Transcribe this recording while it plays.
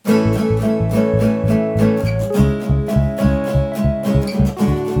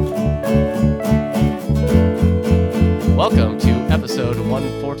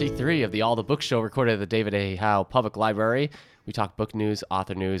3 of the All the Books show recorded at the David A. Howe Public Library. We talk book news,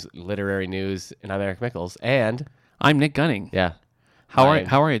 author news, literary news, and I'm Eric Mickles. And I'm Nick Gunning. yeah, How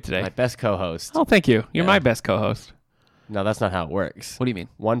are you today? my best co-host. Oh, thank you. You're Yeah. my best co-host. No, that's not how it works. What do you mean?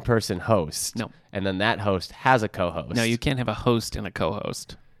 One person hosts. No. And then that host has a co-host. No, you can't have a host and a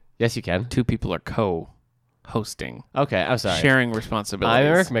co-host. Yes, you can. Two people are co-hosting, Okay, I'm sorry. sharing responsibilities.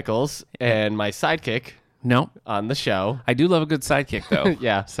 I'm Eric Mickles, and my sidekick No, on the show. I do love a good sidekick though.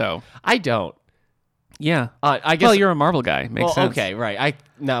 Yeah. So I don't. yeah. I guess. Well, you're a Marvel guy. Makes sense. Okay, right.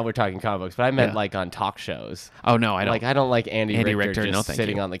 Now we're talking comic books, but I meant Yeah. like on talk shows. Oh no, I don't. I don't like Andy Richter no, just thank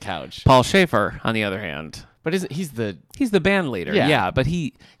sitting you. on the couch. Paul Schaefer, on the other hand, But he's the he's the band leader. Yeah. Yeah, but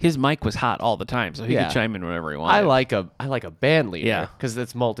his mic was hot all the time, so he Yeah. could chime in whenever he wanted. I like a band leader Yeah. because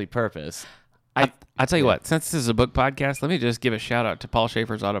it's multi-purpose. I'll tell you what, since this is a book podcast, let me just give a shout out to Paul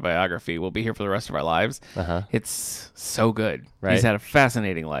Schaefer's autobiography. We'll be here for the rest of our lives. Uh-huh. It's so good. Right. He's had a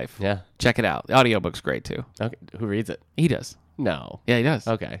fascinating life. Yeah. Check it out. The audiobook's great too. Okay. Who reads it? He does. No. Yeah, he does.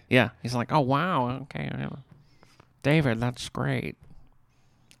 Okay. Yeah. He's like, oh, wow. Okay. David, that's great.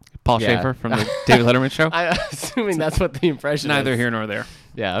 Paul Yeah. Schaefer from the David Letterman show? I'm assuming that's what the impression Neither is. here nor there.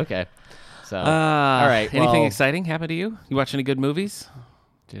 Yeah. Okay. So. All right, Anything well- exciting happen to you? You watch any good movies?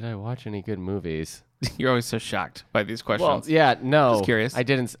 Did I watch any good movies? You're always so shocked by these questions. Well, yeah. No. Just curious. I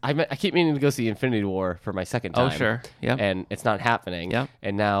didn't. I keep meaning to go see Infinity War for my second time. Oh, sure. Yep. And it's not happening. Yep.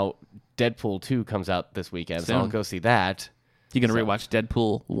 And now Deadpool 2 comes out this weekend, so I'll Soon. go see that. You going to rewatch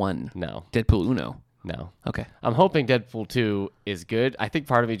Deadpool 1? No. Deadpool Uno? No. Okay. I'm hoping Deadpool 2 is good. I think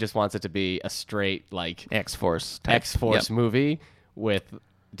part of me just wants it to be a straight, like, X-Force type. X-Force Yep. movie with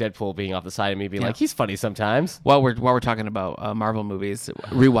Deadpool being off the side of me being Yeah. like, he's funny sometimes. While we're talking about Marvel movies,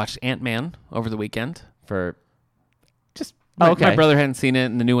 rewatched Ant-Man over the weekend. For Just Oh, my okay. brother hadn't seen it,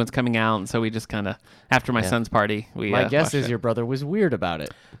 and the new one's coming out, and so we just kind of after my son's party, we. My guess watched is it. your brother was weird about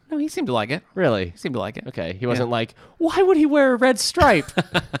it. No, he seemed to like it. Really? He seemed to like it. Okay. He wasn't like, why would he wear a red stripe?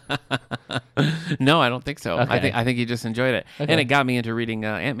 No, I don't think so. Okay. I think he just enjoyed it, Okay. and it got me into reading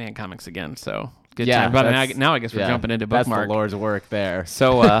Ant-Man comics again. So good Yeah, time. But that's- now I guess we're jumping into That's bookmark. the Lord's work there.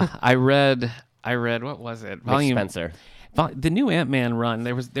 So I read what was it? Nick Spencer. The new Ant-Man run,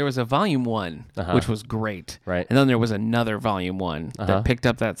 there was a volume 1, which was great. Right. And then there was another volume 1 that picked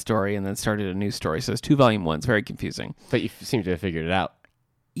up that story and then started a new story. So it's 2 volume 1s, very confusing. But you seem to have figured it out.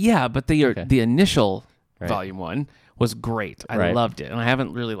 Yeah, but the initial Right. volume 1 was great. I Right. loved it. And I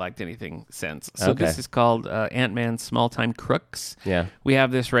haven't really liked anything since. So Okay. this is called Ant-Man Small Time Crooks. Yeah. We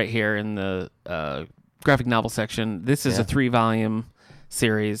have this right here in the graphic novel section. This is a 3-volume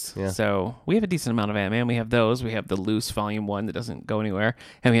series. Yeah. So we have a decent amount of Ant-Man. We have those. We have the loose volume 1 that doesn't go anywhere.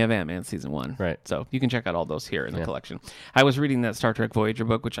 And we have Ant-Man season 1. Right. So you can check out all those here in the collection. I was reading that Star Trek Voyager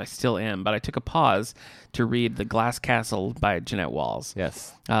book, which I still am, but I took a pause to read The Glass Castle by Jeanette Walls.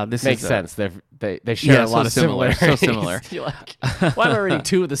 Yes. This Makes is sense. They share Yeah, a lot so of similar, similarities. so similar. You're like, why am I reading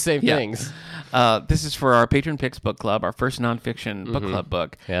two of the same Yeah. things? This is for our Patron Picks book club, our first nonfiction book club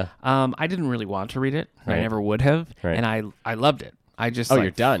book. Yeah. I didn't really want to read it. Right. I never would have. Right. And I loved it. I just Oh, you're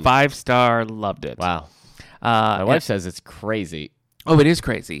done. 5-star, loved it. Wow. My wife says it's crazy. Oh, it is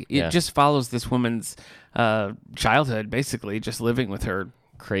crazy. It Yeah. just follows this woman's childhood, basically, just living with her.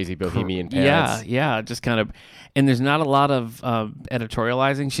 Crazy bohemian parents. Yeah, just kind of, and there's not a lot of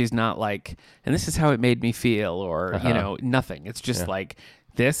editorializing. She's not like, and this is how it made me feel, or nothing. It's just like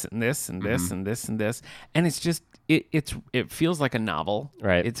this and this and this and this and this, and it's just it feels like a novel.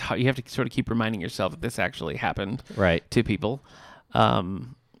 Right. It's how you have to sort of keep reminding yourself that this actually happened. Right. To people.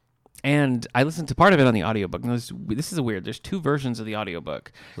 And I listened to part of it on the audiobook. And this is weird. There's 2 versions of the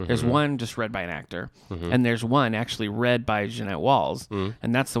audiobook. There's one just read by an actor, and there's one actually read by Jeanette Walls,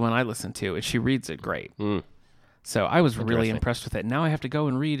 and that's the one I listened to, and she reads it great. So I was really Interesting. impressed with it. Now I have to go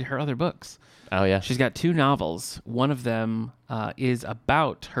and read her other books. Oh, yeah. She's got 2 novels. One of them is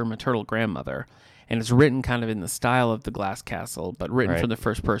about her maternal grandmother, and it's written kind of in the style of The Glass Castle, but written Right. from the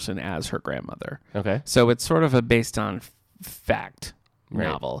first person as her grandmother. Okay. So it's sort of a based on fact Right.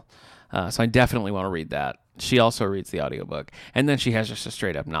 novel. So I definitely want to read that. She also reads the audiobook. And then she has just a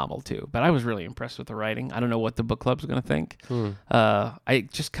straight up novel too. But I was really impressed with the writing. I don't know what the book club's going to think. I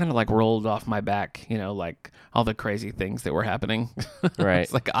just kind of like rolled off my back, like all the crazy things that were happening. Right.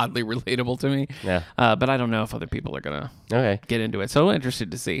 It's like oddly relatable to me. Yeah. But I don't know if other people are going to Okay. get into it. So I'm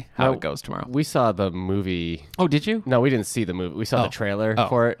interested to see how Now, it goes tomorrow. We saw the movie. Oh, did you? No, we didn't see the movie. We saw the trailer Oh,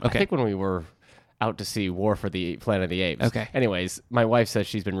 for it. okay. I think when we were out to see War for the Planet of the Apes. Okay. Anyways, my wife says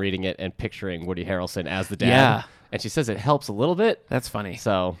she's been reading it and picturing Woody Harrelson as the dad. Yeah. And she says it helps a little bit. That's funny.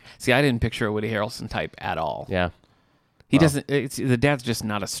 So, See, I didn't picture a Woody Harrelson type at all. yeah. He doesn't. The dad's just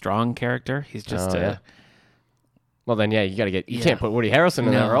not a strong character. He's just Oh, yeah. Well, then, yeah, you can't put Woody Harrelson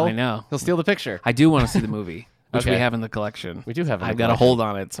in that role. I know. He'll steal the picture. I do want to see the movie, which we Okay. have in the collection. We do have it in I've the got a collection. hold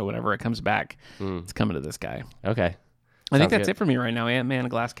on it, so whenever it comes back, it's coming to this guy. Okay. I think Sounds that's good. it for me right now. Ant-Man,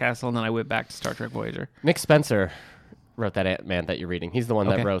 Glass Castle, and then I went back to Star Trek Voyager. Nick Spencer wrote that Ant-Man that you're reading. He's the one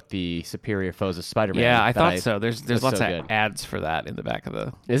that Okay. wrote the Superior Foes of Spider-Man. Yeah, I that thought so. There's was lots so of good. ads for that in the back of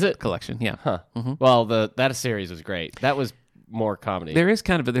the Is it? collection. Yeah. Huh. Well, that series was great. That was more comedy. There is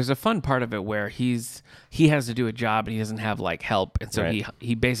kind of there's a fun part of it where he has to do a job and he doesn't have like help, and so Right.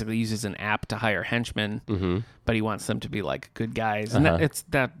 he basically uses an app to hire henchmen, but he wants them to be like good guys, and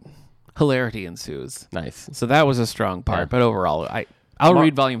that hilarity ensues. Nice. So that was a strong part, Yeah. but overall, I'll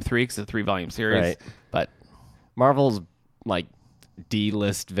read volume 3 because it's a 3-volume series. Right. But Marvel's like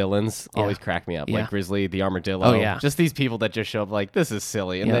D-list villains always Yeah. crack me up. Yeah. Like Grizzly, the Armadillo. Oh, yeah. Just these people that just show up like, this is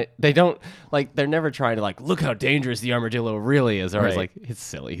silly. And Yeah. they don't, like, they're never trying to, like, look how dangerous the Armadillo really is. They're always Right. like, it's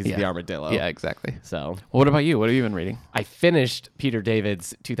silly. He's Yeah. the Armadillo. yeah, exactly. So Well, what about you? What have you been reading? I finished Peter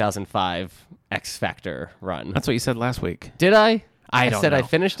David's 2005 X Factor run. That's what you said last week. Did I? I don't said I know.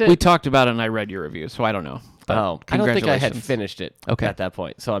 finished it. We talked about it and I read your review, so I don't know. But I don't think I had congratulations. finished it Okay. at that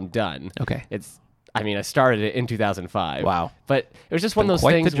point. So I'm done. Okay. I started it in 2005. Wow. But it was just one of Been those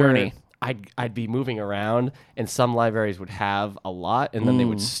quite things the journey. where I'd be moving around and some libraries would have a lot and then they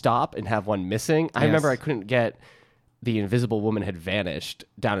would stop and have one missing. I remember I couldn't get The Invisible Woman Had Vanished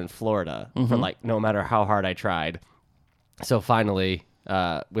down in Florida for like no matter how hard I tried. So finally,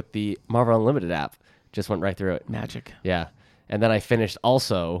 with the Marvel Unlimited app, just went right through it. Magic. Yeah. And then I finished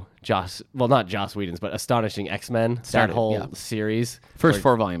also not Joss Whedon's, but Astonishing X-Men, that Started, whole yeah. series. First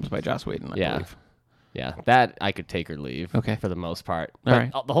 4 volumes by Joss Whedon, I Yeah. believe. Yeah, that I could take or leave Okay. for the most part. All But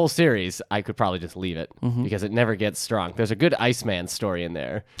right. the whole series, I could probably just leave it because it never gets strong. There's a good Iceman story in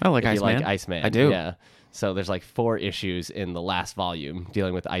there. I like if you like Iceman. Iceman. I do. Yeah. So there's like 4 issues in the last volume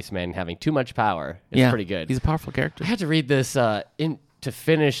dealing with Iceman having too much power. It's pretty good. He's a powerful character. I had to read this to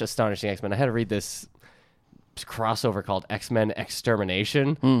finish Astonishing X-Men. I had to read this crossover called X-Men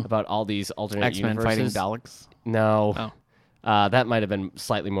Extermination about all these alternate X-Men fighting universes. Daleks. No. Oh. That might have been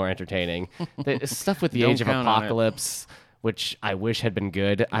slightly more entertaining. The stuff with the Don't Age of count on it. Apocalypse, which I wish had been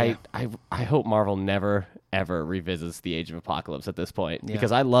good. Yeah. I hope Marvel never ever revisits the Age of Apocalypse at this point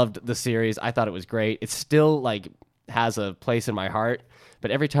because I loved the series. I thought it was great. It still like has a place in my heart,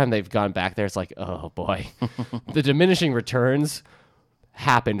 but every time they've gone back there, it's like, oh boy, the diminishing returns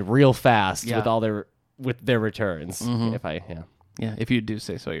happened real fast Yeah. with their returns. Yeah, if you do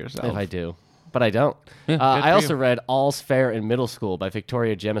say so yourself. If I do. But I don't. Yeah, good I for also you. read All's Fair in Middle School by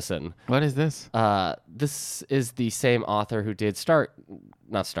Victoria Jemison. What is this? This is the same author who did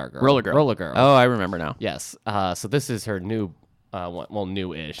not Stargirl. Roller Girl. Roller Girl. Oh, I remember now. Yes. So this is her new,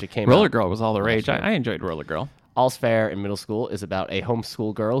 new-ish. It came Roller out. Girl was all the rage. year. I enjoyed Roller Girl. All's Fair in Middle School is about a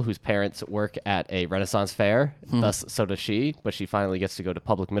homeschool girl whose parents work at a Renaissance fair. Thus, so does she. But she finally gets to go to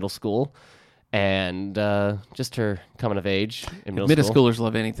public middle school. And just her coming of age in middle school. Schoolers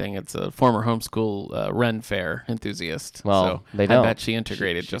love anything. It's a former homeschool Ren Fair enthusiast. Well, so they I don't. bet she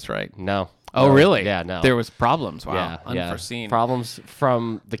integrated just right. No. Oh, No. really? Yeah, no. There was problems. Wow. Yeah, Unforeseen. problems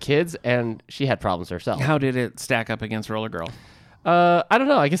from the kids, and she had problems herself. How did it stack up against Roller Girl? I don't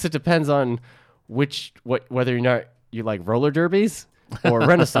know. I guess it depends on whether you like roller derbies or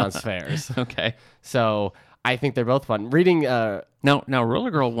Renaissance fairs. Okay. So I think they're both fun. Reading, Now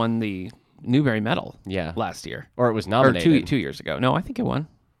Roller Girl won the Newbery Medal yeah, last year. or it was Or nominated. two years ago. No, I think it won.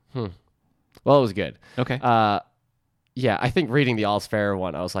 Well, it was good. Okay. Yeah, I think reading the All's Fair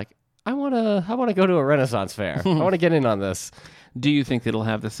one, I was like, I wanna go to a Renaissance fair. I want to get in on this. Do you think it'll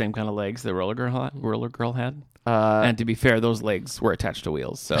have the same kind of legs that Roller Girl had? And to be fair, those legs were attached to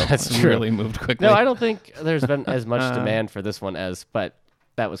wheels, so That's it true. really moved quickly. No, I don't think there's been as much demand for this one but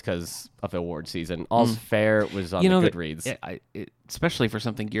that was because of award season. All's Fair was on the Goodreads. Especially for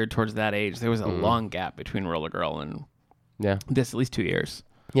something geared towards that age, there was a long gap between Roller Girl and Yeah, this, at least 2 years.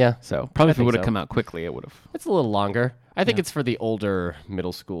 yeah. So probably if it think would have so. come out quickly, it would have. It's a little longer. I think it's for the older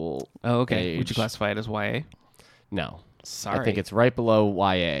middle school. Oh, okay. Would you age. classify it as YA? No. Sorry. I think it's right below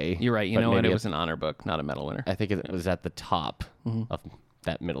YA. You're right. You but know what? maybe It was an honor book, not a medal winner. I think it was at the top of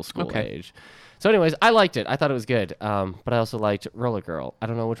that middle school Okay. age. So anyways, I liked it. I thought it was good. But I also liked Roller Girl. I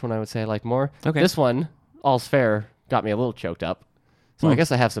don't know which one I would say I liked more. Okay. This one, All's Fair, got me a little choked up. So I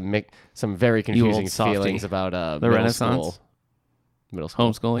guess I have some very confusing old softy. feelings about The middle Renaissance? school. Middle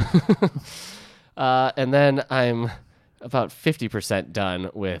school. Homeschooling. And then I'm about 50%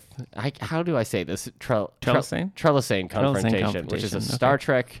 done with, how do I say this? Trellisane? Trellisane Confrontation, which is a Confrontation, Star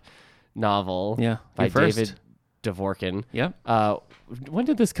Trek novel Yeah, by you're first. David Dvorkin. Yep. when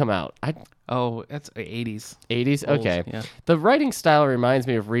did this come out? Oh, that's 80s. 80s? Old, Okay. yeah. The writing style reminds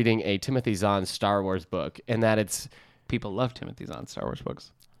me of reading a Timothy Zahn Star Wars book, and that it's People love Timothy Zahn Star Wars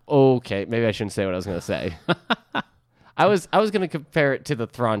books. okay. Maybe I shouldn't say what I was going to say. I was going to compare it to the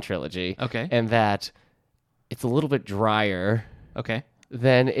Thrawn trilogy. Okay. And that it's a little bit drier Okay.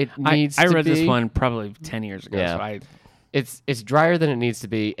 than it needs I to be. read this one probably 10 years ago. Yeah. So It's drier than it needs to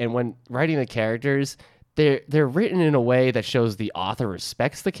be, and when writing the characters, they're written in a way that shows the author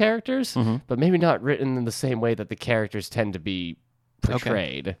respects the characters, but maybe not written in the same way that the characters tend to be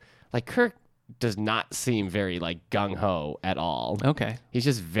portrayed. Like Kirk does not seem very like gung ho at all. Okay. He's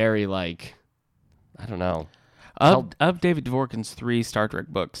just very like, I don't know. Of David Dvorkin's 3 Star Trek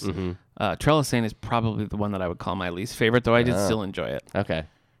books, Trellisane is probably the one that I would call my least favorite, though I did still enjoy it. Okay.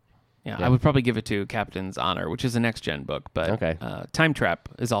 Yeah, I would probably give it to Captain's Honor, which is a next-gen book, but Time Trap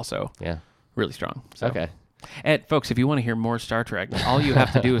is also really strong. So. Okay. And folks, if you want to hear more Star Trek, all you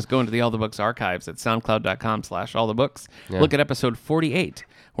have to do is go into the All the Books archives at soundcloud.com/allthebooks. Look at episode 48,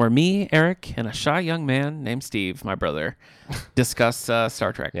 where me, Eric, and a shy young man named Steve, my brother, discuss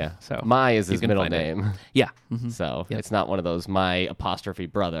Star Trek. Yeah. So My is his can middle find it. name. Yeah. Mhm. So it's not one of those my apostrophe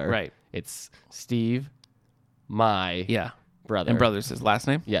brother. Right. It's Steve, my Yeah. brother. And brother's his last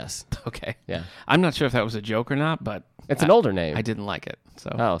name? Yes. Okay. Yeah. I'm not sure if that was a joke or not, but It's an older name. I didn't like it.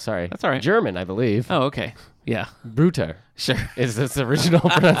 So Oh, sorry. That's all right. German, I believe. Oh, okay. Yeah. Bruder Sure. is its original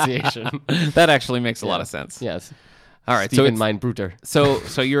pronunciation. That actually makes a lot of sense. Yes. All right. Steven So mein Bruder. so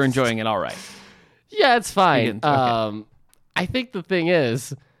you're enjoying it all right. Yeah, it's fine. didn't- okay. I think the thing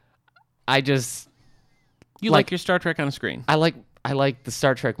is, I just You Like- like your Star Trek on a screen. I like the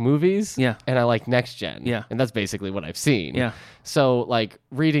Star Trek movies. Yeah. And I like Next Gen. Yeah. And that's basically what I've seen. Yeah. So like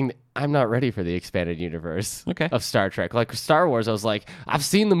reading, I'm not ready for the expanded universe Okay. of Star Trek. Like Star Wars, I was like, I've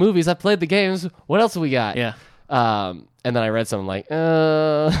seen the movies, I've played the games. What else have we got? Yeah. And then I read something like,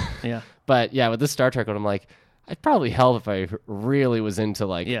 Yeah. But yeah, with this Star Trek one, I'm like, I'd probably help if I really was into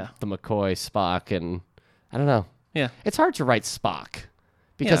like Yeah. the McCoy, Spock, and I don't know. Yeah. It's hard to write Spock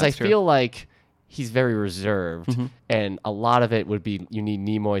because I that's true. feel like he's very reserved, and a lot of it would be you need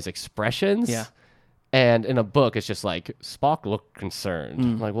Nimoy's expressions. Yeah. And in a book, it's just like Spock looked concerned.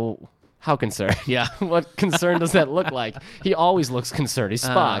 I'm like, well, how concerned? Yeah. What concern does that look like? He always looks concerned. He's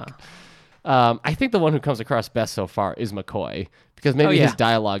Spock. I think the one who comes across best so far is McCoy because maybe yeah. his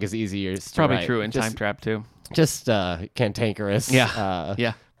dialogue is easier. It's probably true in Time Trap too. Just cantankerous. Yeah.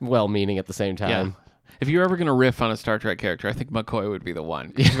 Yeah. Well-meaning at the same time. Yeah. If you're ever going to riff on a Star Trek character, I think McCoy would be the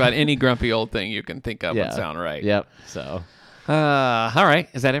one. Just about any grumpy old thing you can think of would sound right. Yep. So. All right.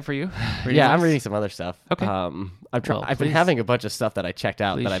 Is that it for you? Yeah, I'm reading some other stuff. Okay. I've Well, been please. having a bunch of stuff that I checked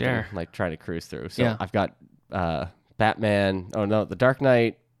out Please that I've share. been like trying to cruise through. So Yeah. I've got Batman. Oh no, The Dark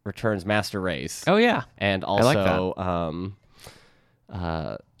Knight Returns Master Race. Oh, yeah. And like also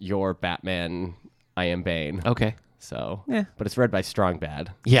your Batman I Am Bane. Okay. So, Yeah. but it's read by Strong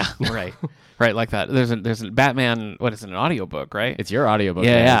Bad. Yeah. Right. Right. Like that. There's a Batman. What is it? An audiobook, right? It's your audiobook.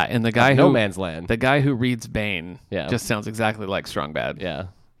 Yeah. man. Yeah. And the guy No who Man's Land. the guy who reads Bane Yeah. just sounds exactly like Strong Bad. Yeah.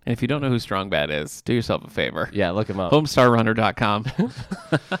 And if you don't know who Strong Bad is, do yourself a favor. Yeah, look him up. Homestarrunner.com.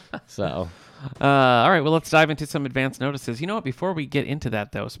 So, All right, well, let's dive into some advance notices. You know what? Before we get into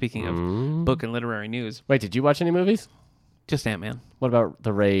that, though, speaking of book and literary news, wait, did you watch any movies? just Ant-Man. What about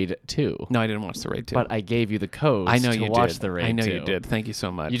The Raid 2? No, I didn't watch The Raid 2. But I gave you the codes I know to you watch did. The Raid I know 2. you did. Thank you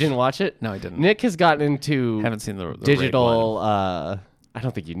so much. You didn't watch it? No, I didn't. Nick has gotten into Haven't seen the Raid one. digital. I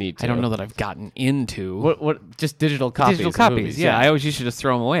don't think you need to. I don't know that I've gotten into What? Just digital copies. digital of copies. movies, Yeah, I always used to just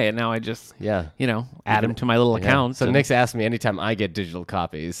throw them away, and now I just, Yeah. add them to my little Yeah. accounts. So and Nick's asked me anytime I get digital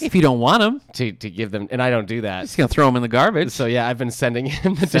copies if you don't want them, to give them, and I don't do that. just gonna throw them in the garbage. So yeah, I've been sending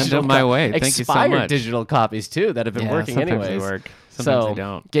him the Send digital them my way. Thank you so expired much. digital copies too that have been Yeah, working sometimes anyways. they work. Sometimes so they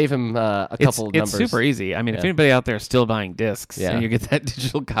don't. Gave him a couple It's numbers. super easy. I mean, if Yeah. anybody out there is still buying discs Yeah. and you get that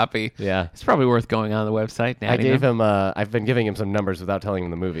digital copy, Yeah. it's probably worth going on the website. And I adding gave them. him. I've been giving him some numbers without telling him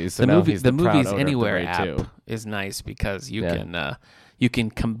the movies. So the now movie, he's the proud Movies owner of Anywhere the Raid app 2. is nice because Yeah. you can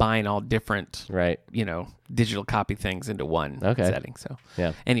combine all different Right. digital copy things into one Okay. setting. So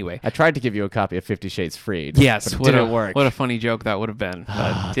Yeah. anyway, I tried to give you a copy of 50 Shades Freed. yes, but it what didn't a, work. What a funny joke that would have been. But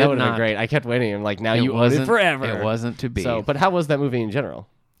that did would have not. been great. I kept waiting. I'm like, now It you own it wasn't forever. It wasn't to be. So, but how was that movie in general?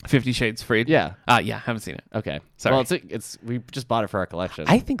 50 Shades Freed. Yeah. Yeah, haven't seen it. Okay. Sorry. Well, it's we just bought it for our collection.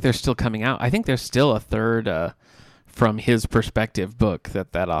 I think they're still coming out. I think there's still a third from his perspective book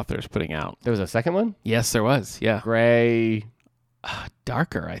that author's putting out. There was a second one. Yes, there was. Yeah. Gray.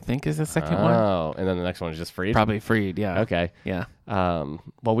 Darker, I think, is the second one. Oh, and then the next one is just Freed. Probably Freed, yeah. Okay. Yeah.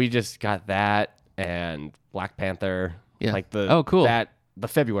 Well, we just got that and Black Panther. Yeah. Like the Oh, cool. that the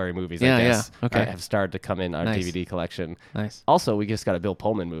February movies, Yeah, I guess, yeah. Okay. have started to come in our Nice. DVD collection. Nice. Also, we just got a Bill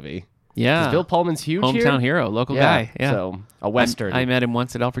Pullman movie. Yeah. 'Cause Bill Pullman's huge Hometown here. hero, local guy. Yeah. So a Western. I met him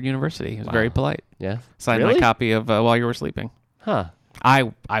once at Alfred University. He was very polite. yeah. Signed Really? my copy of While You Were Sleeping. Huh.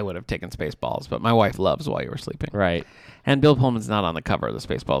 I would have taken Spaceballs, but my wife loves While You Were Sleeping. Right. And Bill Pullman's not on the cover of the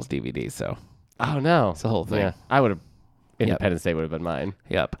Spaceballs DVD, so Oh, no. it's the whole thing. Yeah. I would have. Independence Day would have been mine.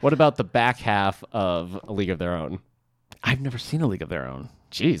 Yep. What about the back half of A League of Their Own? I've never seen A League of Their Own.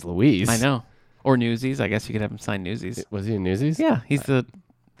 Jeez Louise. I know. Or Newsies. I guess you could have him sign Newsies. Was he in Newsies? Yeah, he's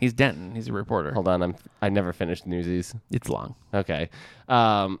Denton. He's a reporter. Hold on. I never finished Newsies. It's long. Okay.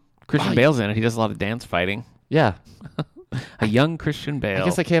 Christian Bale's in it. He does a lot of dance fighting. Yeah. A young Christian Bale. I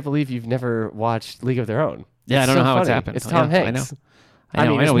guess I can't believe you've never watched League of Their Own. Yeah, I don't know how it's happened. It's Tom Yeah, I Hanks. know. I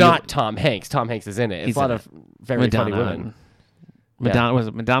mean, it's He- not Tom Hanks. Tom Hanks is in it. It's He's a lot in of very funny women. Madonna was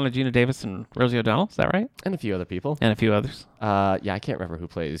it Madonna, Gina Davis, and Rosie O'Donnell? Is that right? And a few other people. And a few others. Yeah, I can't remember who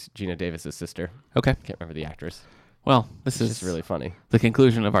plays Gina Davis's sister. Okay. Can't remember the actress. Well, this It's is just really funny. the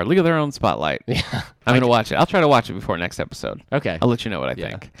conclusion of our League of Their Own spotlight. Yeah. I'm going to watch it. I'll try to watch it before next episode. Okay. I'll let you know what I Yeah.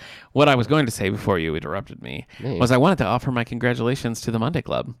 think. What I was going to say before you interrupted me Me. was I wanted to offer my congratulations to the Monday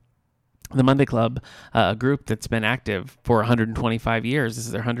Club. The Monday Club, a group that's been active for 125 years. This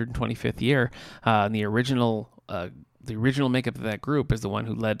is their 125th year. And the original makeup of that group is the one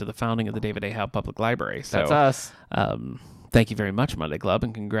who led to the founding of the David A. Howe Public Library. So, That's us. thank you very much, Monday Club,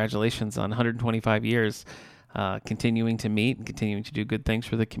 and congratulations on 125 years continuing to meet and continuing to do good things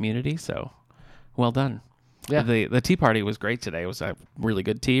for the community. So, well done. Yeah. The tea party was great today. It was a really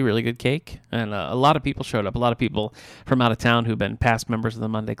good tea, really good cake, and a lot of people showed up. A lot of people from out of town who've been past members of the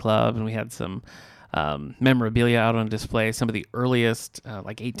Monday Club, and we had some memorabilia out on display, some of the earliest,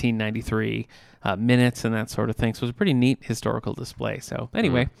 like 1893 minutes and that sort of thing. So it was a pretty neat historical display. So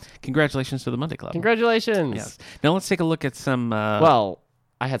anyway, congratulations to the Monday Club. Congratulations. Yes. Now let's take a look at some. Well,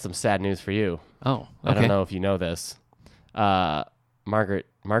 I had some sad news for you. Oh, okay. I don't know if you know this. Margaret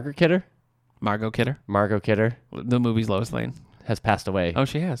Kidder? Margot Kidder, Margot Kidder the movie's Lois Lane. has passed away Oh,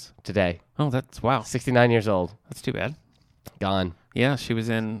 she has. today. Oh, that's wow. 69 years old. That's too bad. Gone. Yeah, she was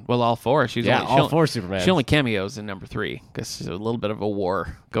in all four. She was Yeah, only, all four Superman. She only cameos in number 3 because there's a little bit of a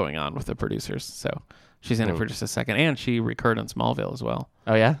war going on with the producers. So she's in it for just a second, and she recurred in Smallville as well.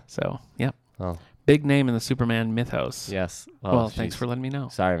 Oh, yeah? So yep, Oh, big name in the Superman mythos. yes. Well, thanks for letting me know.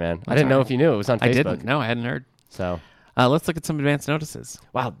 Sorry, man. I That's didn't know all if you knew. It was on Facebook. I didn't. No, I hadn't heard. So, Let's look at some advance notices.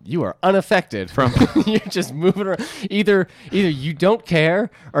 wow, you are unaffected From- You're just moving around. Either you don't care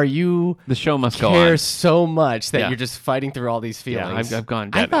or you The show must go care on. so much that Yeah. you're just fighting through all these Yeah, feelings. I've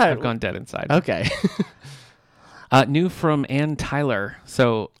gone I dead. thought- I've gone dead inside. Okay. New from Ann Tyler.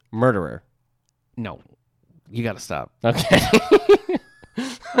 So Murderer. no, you got to stop. Okay.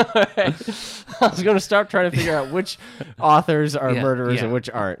 I was going to start trying to figure out which authors are Yeah, murderers yeah. and which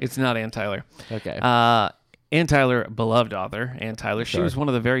aren't. It's not Ann Tyler. Okay. Ann Tyler, beloved author, Ann Tyler. She Sure. was one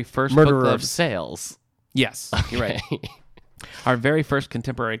of the very first book Murderer of clubs. Sales. Yes, you're right. Our very first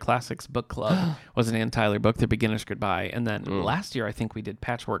contemporary classics book club was an Ann Tyler book, The Beginner's Goodbye, and then last year I think we did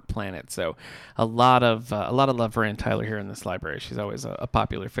Patchwork Planet. So a lot of love for Ann Tyler here in this library. She's always a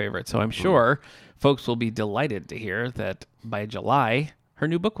popular favorite. So I'm sure folks will be delighted to hear that by July her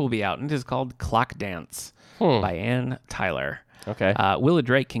new book will be out, and it is called Clock Dance by Ann Tyler. Okay. Willa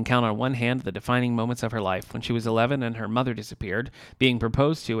Drake can count on one hand the defining moments of her life. When she was 11 and her mother disappeared, being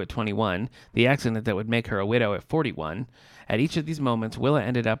proposed to at 21, the accident that would make her a widow at 41. At each of these moments, Willa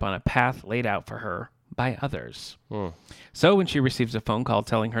ended up on a path laid out for her by others. So when she receives a phone call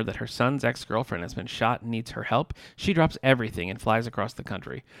telling her that her son's ex-girlfriend has been shot and needs her help, she drops everything and flies across the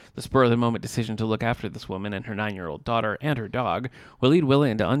country. The spur-of-the-moment decision to look after this woman and her 9-year-old daughter and her dog will lead Willa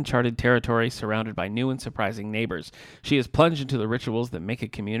into uncharted territory surrounded by new and surprising neighbors. She is plunged into the rituals that make a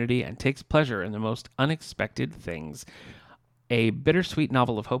community and takes pleasure in the most unexpected things. A bittersweet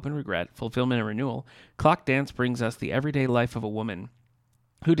novel of hope and regret, fulfillment and renewal, Clock Dance brings us the everyday life of a woman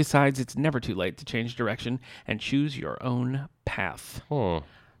who decides it's never too late to change direction and choose your own path.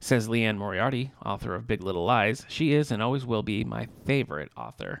 Says Leanne Moriarty, author of Big Little Lies. She is and always will be my favorite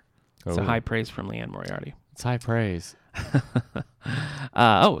author. So high praise from Leanne Moriarty. It's high praise.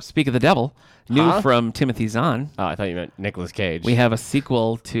 Speak of the devil, new Huh? from Timothy Zahn. Oh, I thought you meant Nicolas Cage. We have a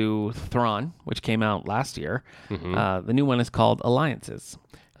sequel to Thrawn, which came out last year. The new one is called Alliances.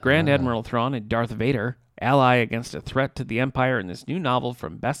 Grand Admiral Thrawn and Darth Vader ally against a threat to the Empire in this new novel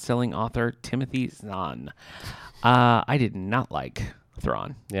from best-selling author Timothy Zahn. I did not like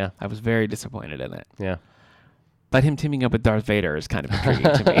Thrawn. Yeah. I was very disappointed in it. Yeah. But him teaming up with Darth Vader is kind of intriguing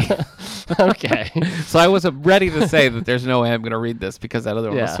to me. Okay. So I was ready to say that there's no way I'm going to read this because that other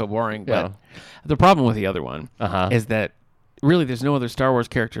one was Yeah. so boring. Yeah. But the problem with the other one Uh-huh. is that really there's no other Star Wars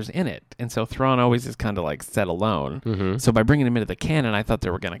characters in it, and so Thrawn always is kind of like set alone. Mm-hmm. So by bringing him into the canon, I thought they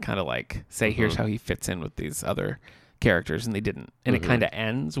were going to kind of like say, here's how he fits in with these other characters, and they didn't. And it kind of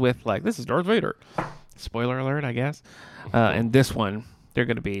ends with like, this is Darth Vader. Spoiler alert, I guess. And this one, they're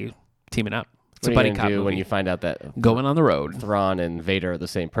going to be teaming up. It's a buddy cop movie. When you find out that going on the road, Thrawn and Vader are the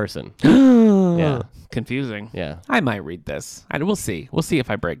same person? Yeah, confusing. yeah. I might read this. We'll see. We'll see if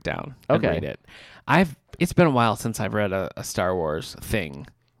I break down and Okay. read it. It's been a while since I've read a Star Wars thing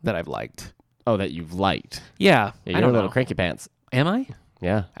that I've liked. Oh, that you've liked. Yeah, Yeah, I you're a don't little know. cranky pants. Am I?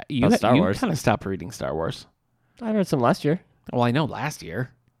 Yeah. You About Star Wars. kind of stopped reading Star Wars. I read some last year. Well, I know last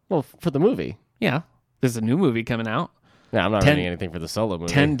year. Well, for the movie. Yeah, there's a new movie coming out. Yeah, I'm not 10 reading anything for the Solo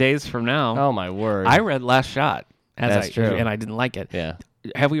movie. 10 days from now. Oh my word. I read Last Shot. That's true. And I didn't like it. Yeah.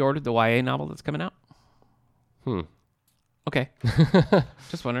 Have we ordered the YA novel that's coming out? Okay.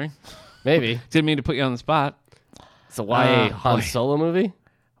 Just wondering. Maybe. Didn't mean to put you on the spot. It's a YA Han boy. Solo movie?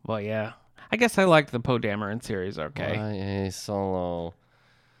 Well, yeah. I guess I liked the Poe Dameron series. Okay. YA Solo.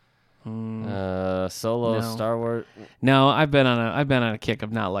 Solo No. Star Wars. No, I've been on a kick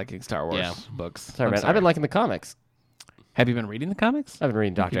of not liking Star Wars Yeah. books. Sorry, I'm man. I've been liking the comics. Have you been reading the comics? I've been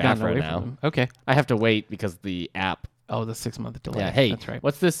reading Dr. You've gotten Aphra away from now. them. Okay. I have to wait because the app. Oh, the 6-month delay. Yeah. Hey, that's right.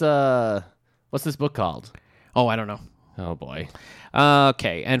 What's this book called? Oh, I don't know. Oh boy.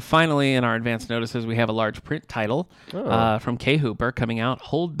 Okay, and finally, in our advanced notices, we have a large print title from Kay Hooper coming out.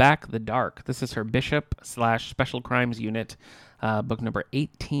 Hold Back the Dark. This is her Bishop/Special Crimes Unit, book number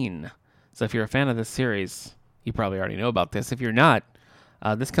 18. So if you're a fan of this series, you probably already know about this. If you're not,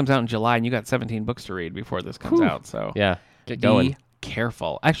 this comes out in July, and you got 17 books to read before this comes out. So Yeah. Get going. be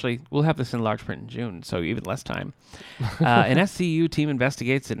careful. Actually, we'll have this in large print in June, so even less time. An SCU team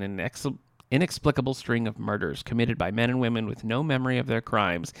investigates an inexplicable string of murders committed by men and women with no memory of their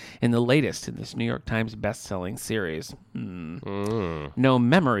crimes in the latest in this New York Times best-selling series. No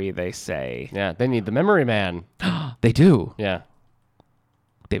memory, they say. Yeah. They need the memory man. They do. Yeah.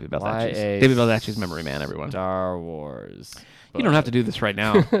 David Baldacci's. YA David Baldacci's Memory Man, everyone. Star Wars. You don't have to do this right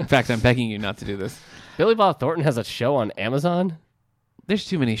now. In fact, I'm begging you not to do this. Billy Bob Thornton has a show on Amazon. There's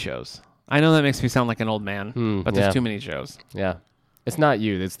too many shows. I know that makes me sound like an old man, but there's yeah. too many shows. Yeah. It's not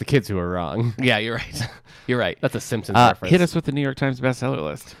you. It's the kids who are wrong. Yeah, you're right. You're right. That's a Simpsons reference. Hit us with the New York Times bestseller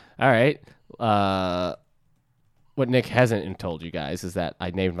list. All right. What Nick hasn't told you guys is that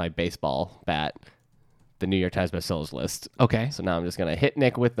I named my baseball bat the New York Times bestsellers list. Okay. So now I'm just gonna hit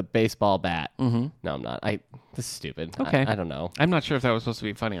Nick with the baseball bat. Mm-hmm. No, I'm not. This is stupid. Okay. I don't know. I'm not sure if that was supposed to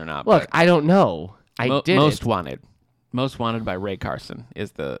be funny or not. Look, I don't know. I did Most it. Wanted. Most Wanted by Ray Carson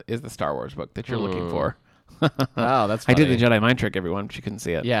is the Star Wars book that you're looking for. Oh, that's I funny. did the Jedi mind trick, everyone, but you couldn't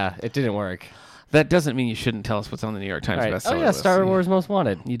see it. Yeah, it didn't work. That doesn't mean you shouldn't tell us what's on the New York Times All right. bestseller Oh yeah, list. Star Wars Most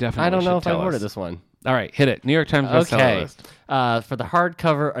Wanted. You definitely I don't know should if I tell ordered us. this one. All right, hit it. New York Times bestseller Okay. list. For the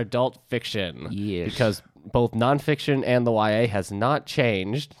hardcover adult fiction. Yes. Because both nonfiction and the YA has not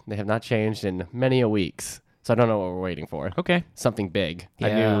changed. They have not changed in many a weeks. So I don't know what we're waiting for. Okay. Something big.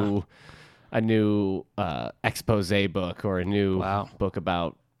 Yeah. A new expose book or a new Wow. book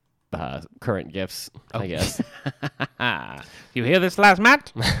about current gifts, I guess. You hear this last,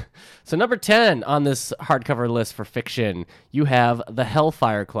 Matt? So number 10 on this hardcover list for fiction, you have The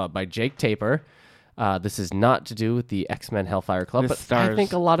Hellfire Club by Jake Taper. This is not to do with the X-Men Hellfire Club, This but stars- I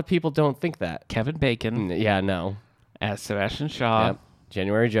think a lot of people don't think that. Kevin Bacon Yeah, no. as Sebastian Shaw. Yep.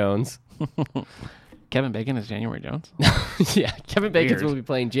 January Jones. Kevin Bacon as January Jones. Yeah, Kevin Bacon Weird. will be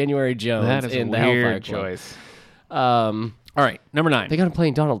playing January Jones That is in a The Hellfire weird Club. choice. Um, All right, number 9. they got him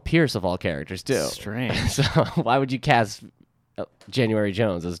playing Donald Pierce of all characters too. Strange. So why would you cast January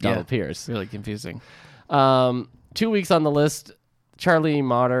Jones as Donald Pierce? Really confusing. 2 weeks on the list. Charlie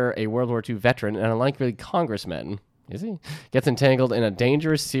Motter, a World War II veteran and a likely congressman, is he? Gets entangled in a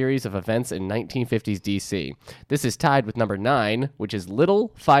dangerous series of events in 1950s DC. This is tied with number 9, which is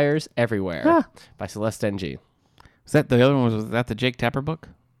Little Fires Everywhere by Celeste Ng. Was that the other one? Was that the Jake Tapper book?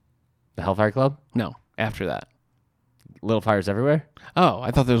 The Hellfire Club? No, after that. Little Fires Everywhere? Oh, I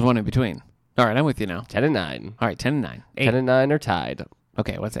thought there was one in between. All right, I'm with you now. 10 and 9. All right, 10 and 9. 8. 10 and 9 are tied.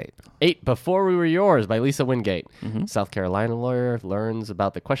 Okay, what's 8? 8, Before We Were Yours by Lisa Wingate. South Carolina lawyer learns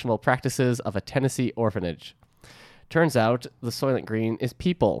about the questionable practices of a Tennessee orphanage. Turns out the Soylent Green is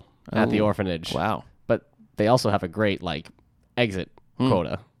people at the orphanage. Wow. But they also have a great, exit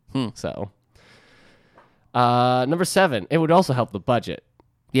quota. So, number 7, it would also help the budget.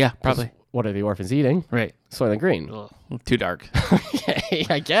 Yeah, probably. What are the orphans eating? Right. Soylent Green. Ugh, too dark. Okay,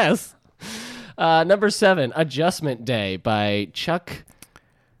 I guess. Number 7, Adjustment Day by Chuck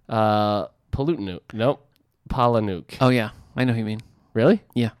Palahniuk. Nope. Palahniuk. Oh, yeah. I know who you mean. Really?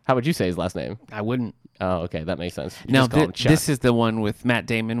 Yeah. How would you say his last name? I wouldn't. Oh, okay, that makes sense. You Now, just call him Chuck. this is the one with Matt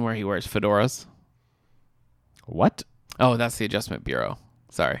Damon where he wears fedoras. What? Oh, that's the Adjustment Bureau.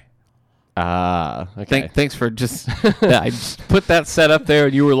 Sorry. Okay. Thanks for just... I just put that set up there,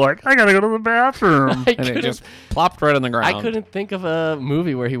 and you were like, I gotta go to the bathroom. And it just plopped right on the ground. I couldn't think of a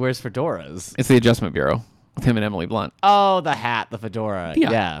movie where he wears fedoras. It's the Adjustment Bureau with him and Emily Blunt. Oh, the hat, the fedora.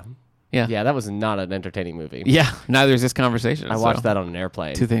 Yeah. Yeah, that was not an entertaining movie. Yeah, neither is this conversation. I watched that on an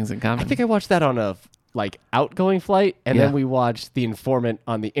airplane. Two things in common. I think I watched that on a outgoing flight, and Yeah. then we watched The Informant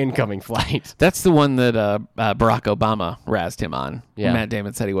on the incoming flight. That's the one that Barack Obama razzed him on. Yeah. Matt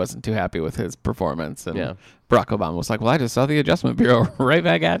Damon said he wasn't too happy with his performance. And Yeah. Barack Obama was like, well, I just saw the Adjustment Bureau right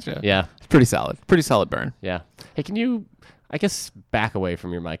back at you. Yeah, It's pretty solid. Pretty solid burn. yeah. Hey, can you, I guess, back away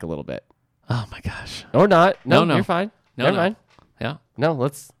from your mic a little bit? Oh, my gosh. Or not. No, No. you're fine. No, Never no. mind. Yeah. No,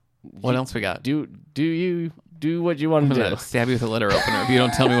 let's What else we got? do you do what you want I'm to going do. to stab you with a letter opener if you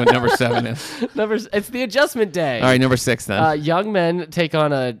don't tell me what number 7 is. It's the Adjustment Day. All right, number 6 then. Young men take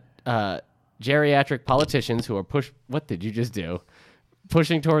on geriatric politicians who are What did you just do?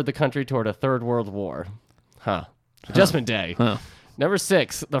 Pushing toward the country toward a third world war. Huh. Adjustment Day. Huh. Number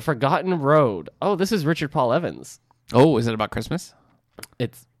 6, The Forgotten Road. Oh, this is Richard Paul Evans. Oh, is it about Christmas?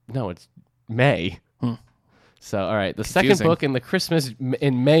 It's May. So, all right, the Confusing. second book in the Christmas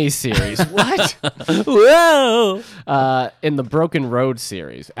in May series. What? Whoa! In the Broken Road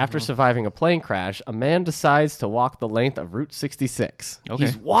series, after surviving a plane crash, a man decides to walk the length of Route 66. Okay.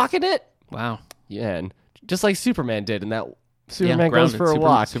 He's walking it? Wow. Yeah, and just like Superman did in that Superman goes Grounded. for a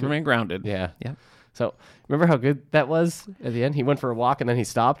walk. Superman grounded. Yeah. Yep. So, remember how good that was at the end? He went for a walk and then he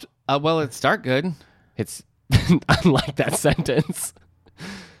stopped. Well, it start good. It's unlike that sentence.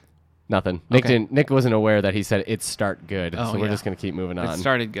 Nothing. Okay. Nick wasn't aware that he said it's start good. Oh, So we're yeah. just going to keep moving on. It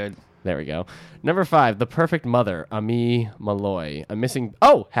started good. There we go. Number 5, The Perfect Mother, Ami Malloy. A missing.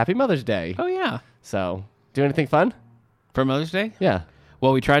 Oh, Happy Mother's Day. Oh, yeah. So, do anything fun? For Mother's Day? Yeah.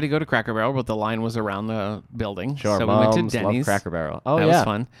 Well, we tried to go to Cracker Barrel, but the line was around the building. Sure. So Moms we went to Denny's. love Cracker Barrel. Oh, that yeah. was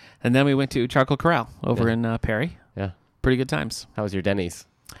fun. And then we went to Charcoal Corral over in Perry. Yeah. Pretty good times. How was your Denny's?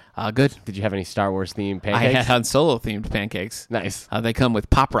 Good. Did you have any Star Wars themed I pancakes? had Han Solo themed pancakes. Nice. They come with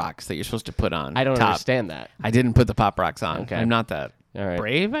Pop Rocks that you're supposed to put on. I don't top. understand that. I didn't put the Pop Rocks on. Okay. I'm not that All right.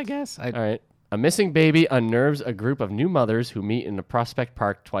 brave, I guess. All right. A missing baby unnerves a group of new mothers who meet in a Prospect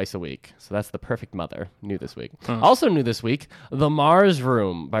Park twice a week. So that's The Perfect Mother, new this week. Also new this week, The Mars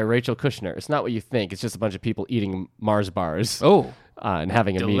Room by Rachel Kushner. It's not what you think. It's just a bunch of people eating Mars bars Oh, and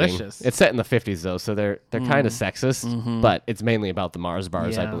having a meeting. Delicious. It's set in the 50s, though, so they're kind of sexist, but it's mainly about the Mars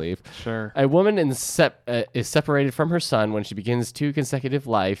bars, I Yeah, believe. sure. A woman is separated from her son when she begins 2 consecutive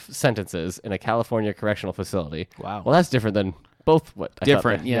life sentences in a California correctional facility. Wow. Well, that's different than both what I thought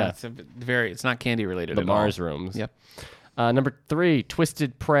different. that- Yeah. It's not candy related The at Mars all. Rooms. Yep. Number 3,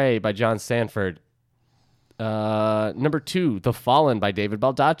 Twisted Prey by John Sanford. Number 2, The Fallen by David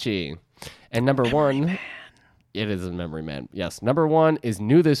Baldacci. And number 1, it is a Memory Man. Yes. Number 1 is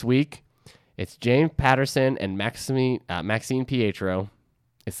new this week. It's James Patterson and Maxine Pietro.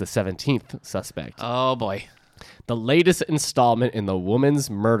 It's the 17th Suspect. Oh, boy. The latest installment in the Woman's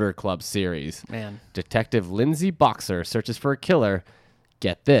Murder Club series. Man. Detective Lindsay Boxer searches for a killer,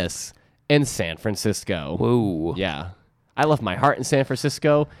 get this, in San Francisco. Whoa. Yeah. I left my heart in San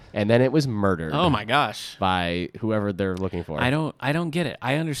Francisco, and then it was murdered Oh, my gosh. by whoever they're looking for. I don't get it.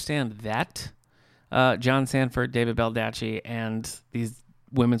 I understand that John Sanford, David Baldacci, and these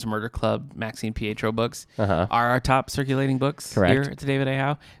Women's Murder Club, Maxine Pietro books are our top circulating books Correct. here at the David A.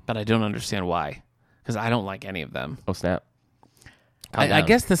 Howe, but I don't understand why, because I don't like any of them. Oh, snap. Calm I down.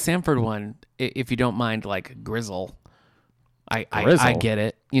 guess the Sanford one, if you don't mind, like Grizzle, I Grizzle? get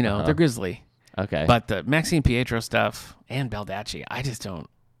it. You know, they're grizzly. Okay. But the Maxine Pietro stuff and Baldacci, I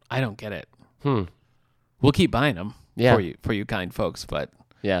don't get it. We'll keep buying them Yeah. for you kind folks, but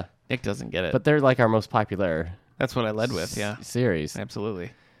yeah. Nick doesn't get it. But they're like our most popular That's what I led with, yeah. series.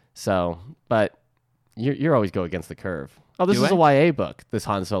 Absolutely. So, but you're always go against the curve. Oh, this Do is a YA book, this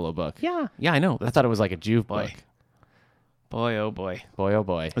Han Solo book. Yeah. Yeah, I know. I thought it was like a Juve Boy. book. Boy, oh boy. Boy, oh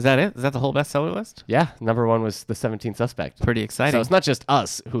boy. Was that it? Is that the whole bestseller list? Yeah, number 1 was The 17th Suspect. Pretty exciting. So it's not just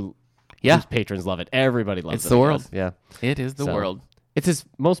us whose patrons love it. Everybody loves It's it. the I world. guess. Yeah. It is the So, world. It's his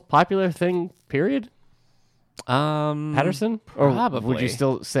most popular thing, period? Patterson? Or probably. would you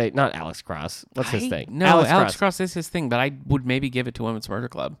still say, not Alex Cross? What's his thing? No, Alex Cross is his thing, but I would maybe give it to Women's Murder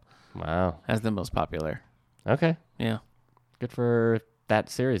Club Wow. as the most popular. Okay. Yeah. Good for that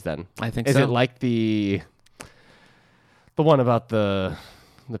series then. I think Is so. it like the one about the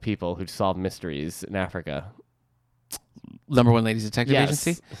people who solve mysteries in Africa? Number One Ladies Detective Yes.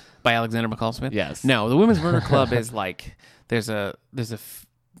 Agency by Alexander McCall Smith? Yes. No, the Women's Murder Club is like there's a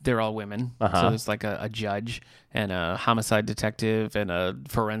they're all women. Uh-huh. So there's like a judge and a homicide detective and a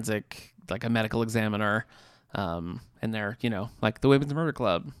forensic, like a medical examiner. And they're, like the Women's Murder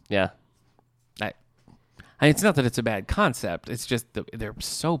Club. Yeah. It's not that it's a bad concept. It's just they're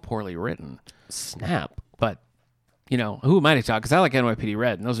so poorly written. Snap. But, who am I to talk? Because I like NYPD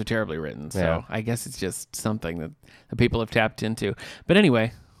Red, and those are terribly written. So Yeah. I guess it's just something that the people have tapped into. But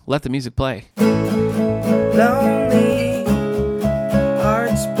anyway, let the music play. Lonely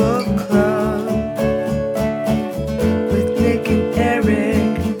Hearts Book Club with Nick and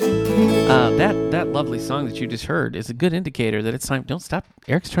Eric. That lovely song that you just heard is a good indicator that it's time. Don't stop.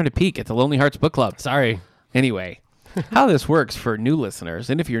 Eric's trying to peek at the Lonely Hearts Book Club. Sorry. Anyway, how this works for new listeners,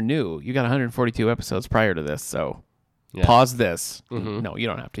 and if you're new, you got 142 episodes prior to this, so pause this. Mm-hmm. No, you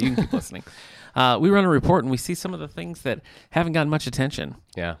don't have to. You can keep listening. We run a report, and we see some of the things that haven't gotten much attention.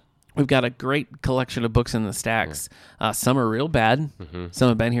 Yeah. We've got a great collection of books in the stacks. Some are real bad. Mm-hmm. Some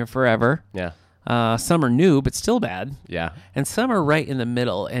have been here forever. Yeah. Some are new, but still bad. Yeah. And some are right in the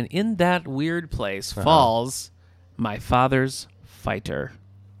middle. And in that weird place falls My Father's Fighter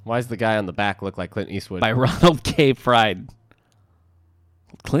Why does the guy on the back look like Clint Eastwood? by Ronald K. Fried.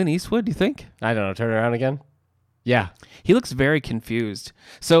 Clint Eastwood, do you think? I don't know. Turn around again. Yeah. He looks very confused.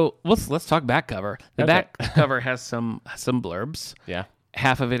 So let's talk back cover. The Okay. back cover has some blurbs. Yeah.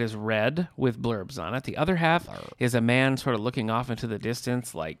 Half of it is red with blurbs on it. The other half is a man sort of looking off into the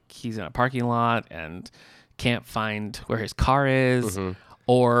distance like he's in a parking lot and can't find where his car is,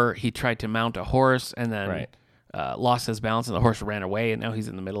 or he tried to mount a horse and then lost his balance and the horse ran away and now he's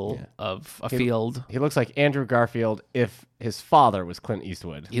in the middle of a field. He looks like Andrew Garfield if his father was Clint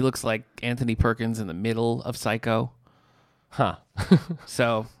Eastwood. He looks like Anthony Perkins in the middle of Psycho. Huh.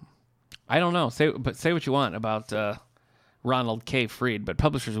 So, I don't know. Say what you want about Ronald K. Fried, but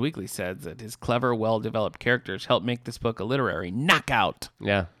Publishers Weekly said that his clever, well-developed characters helped make this book a literary knockout.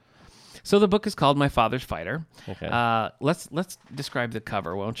 Yeah. So the book is called My Father's Fighter. Okay. Let's describe the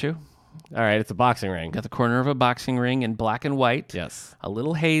cover, won't you? All right. It's a boxing ring. Got the corner of a boxing ring in black and white. Yes. A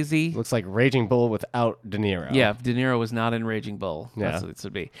little hazy. Looks like Raging Bull without De Niro. Yeah, De Niro was not in Raging Bull. Yeah. That's what this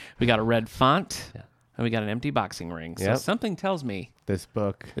would be. We got a red font, and we got an empty boxing ring. So Yep. something tells me This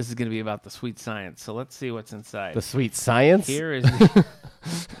book. this is going to be about the sweet science. So let's see what's inside. The Sweet Science. Here is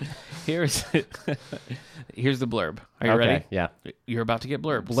here's here's the blurb. Are you Okay, ready? yeah. You're about to get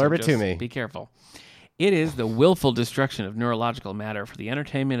blurb. Blurb it to just me. Be careful. It is the willful destruction of neurological matter for the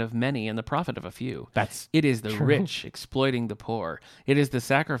entertainment of many and the profit of a few. That's It is the rich exploiting the poor. It is the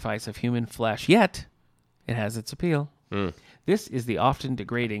sacrifice of human flesh. Yet, it has its appeal. This is the often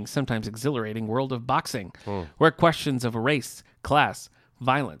degrading, sometimes exhilarating world of boxing, where questions of race, class,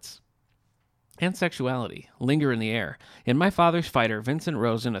 violence, and sexuality linger in the air. In My Father's Fighter, Vincent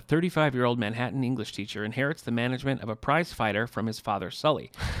Rosen, a 35-year-old Manhattan English teacher, inherits the management of a prize fighter from his father,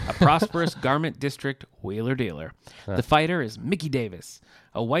 Sully, a prosperous garment district wheeler dealer. The fighter is Mickey Davis,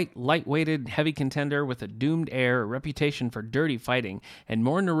 a white, light-weighted, heavy contender with a doomed air, a reputation for dirty fighting, and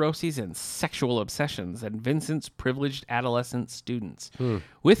more neuroses and sexual obsessions than Vincent's privileged adolescent students.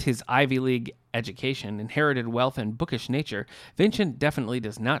 With his Ivy League education, inherited wealth, and bookish nature, Vincent definitely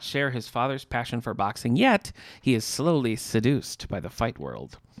does not share his father's passion for boxing, yet he is slowly seduced by the fight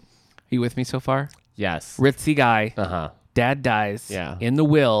world. Are you with me so far? yes. Ritzy guy. Uh-huh. Dad dies. Yeah. In the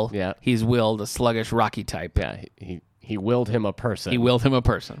will, Yeah. he's willed a sluggish Rocky type. Yeah. He willed him a person. He willed him a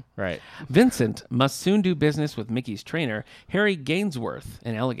person. Right. Vincent must soon do business with Mickey's trainer, Harry Gainsworth,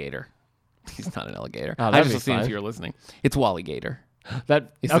 an alligator. He's not an alligator. Oh, I that'd just be was seeing if fine. you were listening. It's Wally Gator.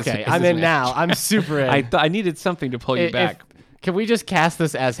 That Is this- okay. is I'm this in match? now. I'm super in. I needed something to pull you back. Can we just cast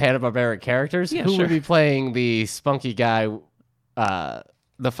this as Hanna-Barbera characters? Yeah, Who sure. would be playing the spunky guy?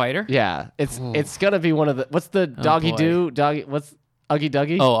 The fighter? Yeah, it's gonna be one of the. What's the doggy boy. do? Doggy. What's Uggy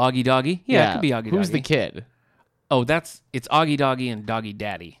Duggy? Oh, Augie Doggy? Yeah, it could be Augie Doggy. Who's the kid? Oh, it's Augie Doggy and Doggy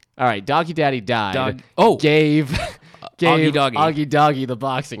Daddy. All right, Doggy Daddy died. Oh. gave Augie Doggy. Augie Doggy the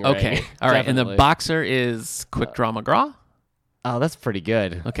boxing ring. Okay. All right. And the Definitely. boxer is Quick Draw McGraw? Oh, that's pretty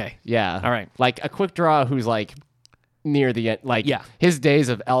good. Okay. Yeah. All right. Like a quick draw who's like near the end. Like Yeah. his days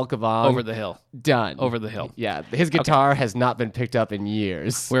of El Cavan Over the hill. done. Over the hill. Yeah, his guitar has not been picked up in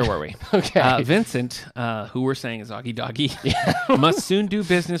years. Where were we? Okay. Vincent, who we're saying is Augie Doggy, must soon do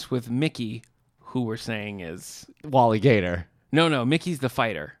business with Mickey, who we're saying is... Wally Gator. No, Mickey's the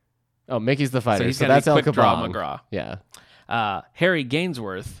fighter. Oh, Mickey's the fighter. he's So gotta that's be El Quick Draw Cavan. McGraw. Yeah. Harry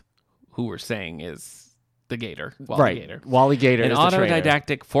Gainsworth, who we're saying is the Gator. Wally Right. Gator. Wally Gator An is the trainer.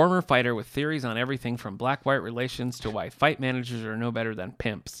 autodidactic former fighter with theories on everything from black-white relations to why fight managers are no better than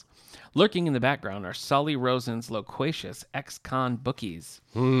pimps. Lurking in the background are Solly Rosen's loquacious ex-con bookies.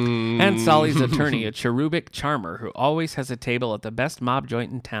 And Solly's attorney, a cherubic charmer who always has a table at the best mob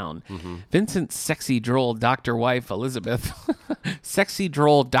joint in town. Vincent's sexy, droll doctor wife, Elizabeth. Sexy,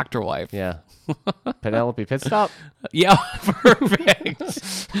 droll doctor wife. Yeah. Penelope Pitstop? Yeah, perfect.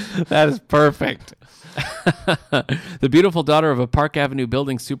 That is perfect. The beautiful daughter of a Park Avenue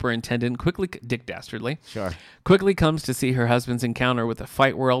building superintendent, Dick Dastardly, Sure. quickly comes to see her husband's encounter with the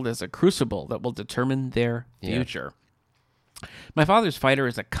fight world as a crucible that will determine their future. My Father's Fighter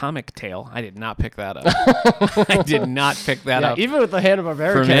is a comic tale. I did not pick that up. I did not pick that up. Even with the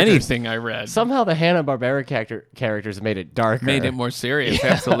Hanna-Barbera from characters, anything I read. somehow the Hanna-Barbera characters made it darker. Made it more serious,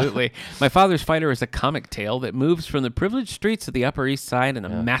 absolutely. My Father's Fighter is a comic tale that moves from the privileged streets of the Upper East Side and the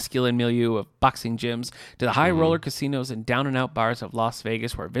masculine milieu of boxing gyms to the high roller casinos and down-and-out bars of Las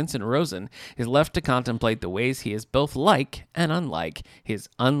Vegas, where Vincent Rosen is left to contemplate the ways he is both like and unlike his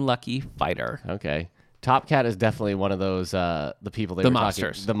unlucky fighter. Okay. Top Cat is definitely one of those, the people they The were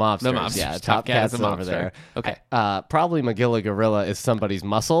mobsters. talking. The mobsters. The mobsters. Yeah, Top Cat Cat's is a over mobster. there. Okay. Probably Magilla Gorilla is somebody's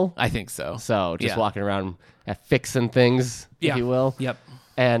muscle. I think so. So just Yeah. walking around fixing things, if you will. Yep.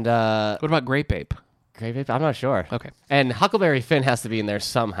 And What about Grape Ape? Grave Ape? I'm not sure. Okay. And Huckleberry Finn has to be in there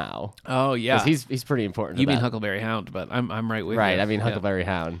somehow. Oh, yeah. 'Cause he's pretty important. You to mean that. Huckleberry Hound, but I'm right with you. Right. I mean Yeah. Huckleberry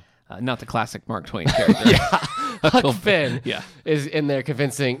Hound. Not the classic Mark Twain character. Huck Finn Yeah. is in there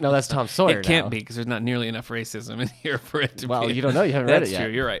convincing. No, that's Tom Sawyer. It can't now. be because there's not nearly enough racism in here for it to be. Well, you don't know. You haven't read That's it yet.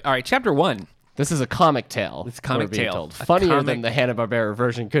 true. You're right. All right. Chapter 1. This is a comic tale. It's a comic we're being tale. told. A Funnier comic- than the Hanna-Barbera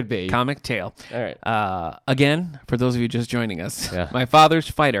version could be. Comic tale. All right. Again, for those of you just joining us, Yeah. My Father's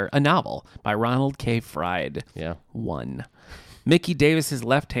Fighter, a novel by Ronald K. Fried. Yeah. 1. Mickey Davis's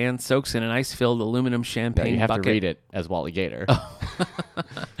left hand soaks in an ice-filled aluminum No, champagne you have bucket to read it as Wally Gator.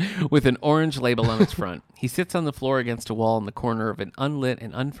 with an orange label on its front. He sits on the floor against a wall in the corner of an unlit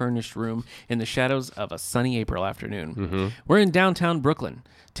and unfurnished room in the shadows of a sunny April afternoon. We're in downtown Brooklyn,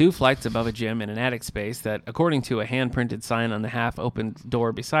 2 flights above a gym and an attic space that, according to a hand-printed sign on the half-opened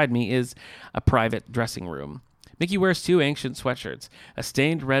door beside me, is a private dressing room. Mickey wears 2 ancient sweatshirts, a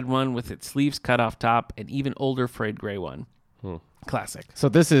stained red one with its sleeves cut off top, an even older frayed gray one. Classic. So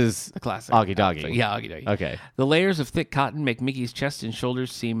this is A classic. Augie Doggy. Yeah, Augie Doggy. Okay. The layers of thick cotton make Mickey's chest and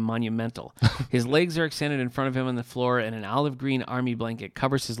shoulders seem monumental. His legs are extended in front of him on the floor, and an olive green army blanket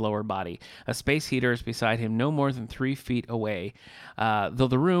covers his lower body. A space heater is beside him no more than 3 feet away, though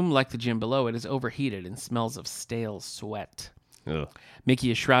the room, like the gym below it, is overheated and smells of stale sweat. Ugh.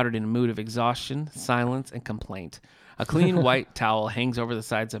 Mickey is shrouded in a mood of exhaustion, silence, and complaint. A clean white towel hangs over the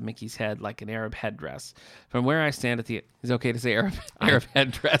sides of Mickey's head like an Arab headdress. From where I stand at the... Is it okay to say Arab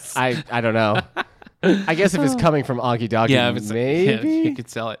headdress? I don't know. I guess if it's coming from Augie Doggy, Yeah, if it's, maybe. yeah, you could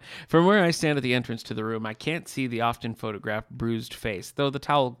sell it. From where I stand at the entrance to the room, I can't see the often photographed bruised face, though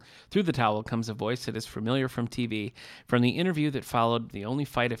through the towel comes a voice that is familiar from TV, from the interview that followed the only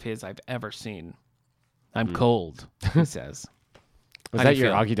fight of his I've ever seen. I'm cold, he says. Was How do that you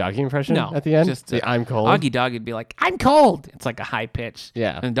your feel? Augie Doggy impression No, at the end? just, The I'm cold? Augie Doggy would be like, I'm cold. It's like a high pitch.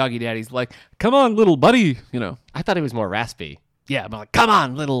 Yeah. And Doggy Daddy's like, come on, little buddy. You know. I thought he was more raspy. Yeah, I'm like, come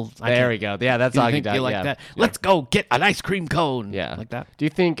on, little. There we go. Yeah, that's You Augie think Doggy. you like yeah. that? Yeah. Let's go get an ice cream cone. Yeah. Like that. Do you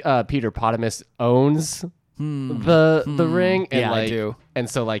think Peter Potamus owns the ring? And Yeah, I like, do. And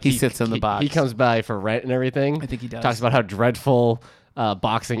so like He sits in the box. He comes by for rent and everything. I think he does. Talks about how dreadful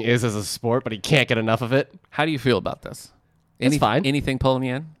boxing is as a sport, but he can't get enough of it. How do you feel about this? It's fine. Anything pulling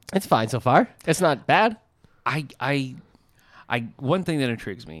you in? It's fine so far. It's not bad. I one thing that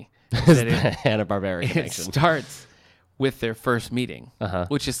intrigues me It's is the that it Hanna-Barbera connection. starts with their first meeting, Uh-huh.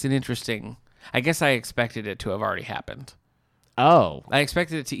 which is an interesting. I guess I expected it to have already happened. Oh, I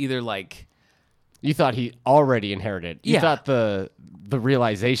expected it to either like you thought he already inherited. You Yeah. thought the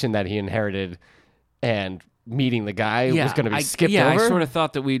realization that he inherited and meeting the guy was going to be skipped over. I sort of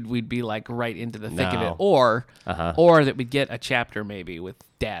thought that we'd be like right into the thick of No. it, or Uh-huh. or that we'd get a chapter maybe with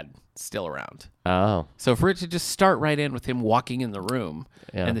Dad still around. Oh. So for it to just start right in with him walking in the room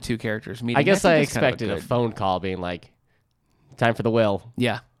Yeah. and the 2 characters meeting, I guess think I that's kind of expected a good- phone call being like, time for the will.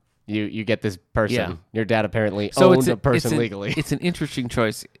 Yeah. You get this person. Yeah. Your dad apparently So owned a person legally. It's an interesting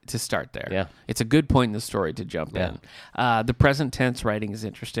choice to start there. Yeah. It's a good point in the story to jump Yeah. in. The present tense writing is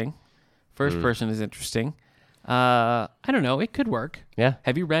interesting. First Mm. person is interesting. I don't know. It could work. Yeah.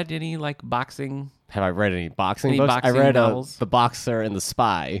 Have you read any like boxing? Have I read any boxing Any books? boxing I read novels? The Boxer and the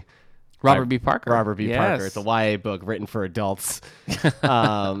Spy. Robert B. Parker. Robert B. Parker. Yes. It's a YA book written for adults.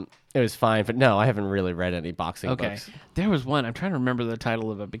 It was fine, but no, I haven't really read any boxing Okay. books. There was one. I'm trying to remember the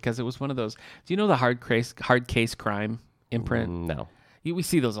title of it because it was one of those. Do you know the hard case crime imprint? No. We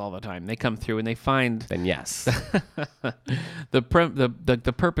see those all the time. They come through and they find Then yes.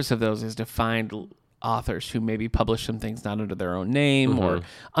 the purpose of those is to find authors who maybe publish some things not under their own name or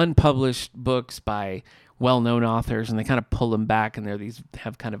unpublished books by well-known authors, and they kind of pull them back, and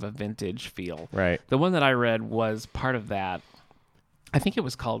have kind of a vintage feel. Right. The one that I read was part of that. I think it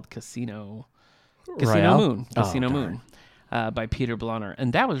was called Casino Royale? Moon. Oh, Casino darn. Moon by Peter Blauner,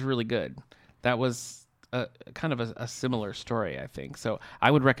 and that was really good. That was kind of a similar story, I think. So I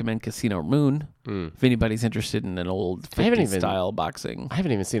would recommend Casino Moon if anybody's interested in an old 50s style boxing. I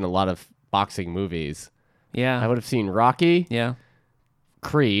haven't even seen a lot of boxing movies. Yeah. I would have seen Rocky, Yeah.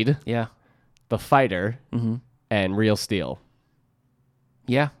 Creed, Yeah. The Fighter, and Real Steel.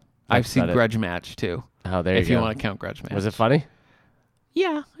 Yeah. I've seen about it. Grudge Match too. Oh, there you go. If you want to count Grudge Match. Was it funny?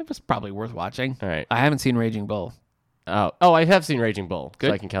 Yeah, it was probably worth watching. All right. I haven't seen Raging Bull. Oh, I have seen Raging Bull, Good.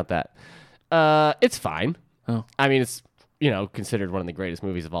 so I can count that. It's fine. Oh. I mean, it's considered one of the greatest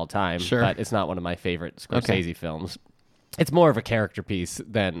movies of all time. Sure. But it's not one of my favorite Scorsese films. It's more of a character piece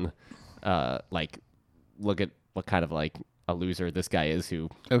than look at what kind of like a loser this guy is who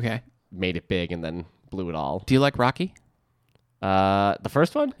Okay. made it big and then blew it all. Do you like Rocky? The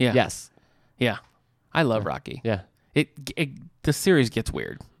first one? Yeah. Yes. Yeah. I love Rocky. Yeah. The series gets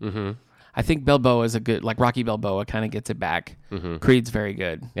weird. Mm-hmm. I think Balboa is a good, like Rocky Balboa kind of gets it back. Mm-hmm. Creed's very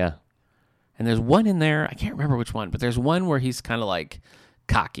good. Yeah. And there's one in there, I can't remember which one, but there's one where he's kind of like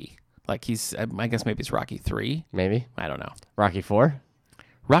cocky. Like I guess maybe it's Rocky 3. Maybe. I don't know. Rocky 4?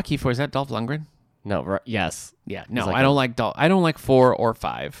 Rocky 4, is that Dolph Lundgren? No. Yes. Yeah. No, like I don't like I don't like 4 or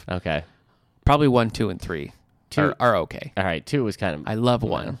 5. Okay. Probably 1, 2, and 3 are okay. All right. 2 was kind of. I love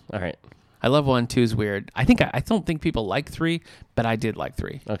 1. All right. I love 1. 2 is weird. I don't think people like 3, but I did like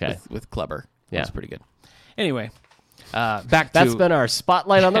 3. Okay. With Clubber. Yeah. That's pretty good. Anyway, back to... That's been our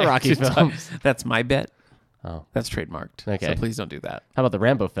spotlight on the Rocky films. That's my bet. Oh. That's trademarked. Okay. So please don't do that. How about the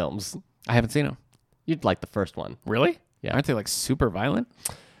Rambo films? I haven't seen them. You'd like the first one. Really? Yeah. Aren't they like super violent?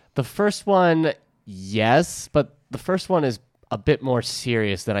 The first one, yes, but the first one is a bit more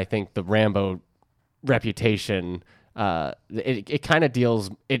serious than I think the Rambo reputation. It kind of deals.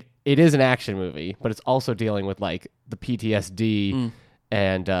 It is an action movie, but it's also dealing with like the PTSD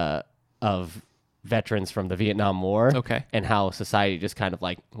and of veterans from the Vietnam War. Okay. And how society just kind of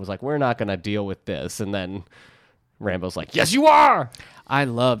like was like, we're not going to deal with this, and then Rambo's like, yes, you are. I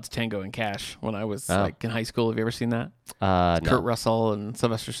loved Tango and Cash when I was like in high school. Have you ever seen that? No. Kurt Russell and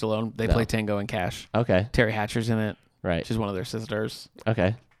Sylvester Stallone. They play Tango and Cash. Okay. Terry Hatcher's in it. Right. She's one of their sisters.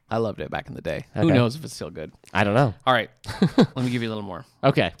 Okay. I loved it back in the day. Okay. Who knows if it's still good? I don't know. All right. Let me give you a little more.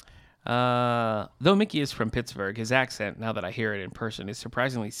 Okay. Though Mickey is from Pittsburgh, his accent, now that I hear it in person, is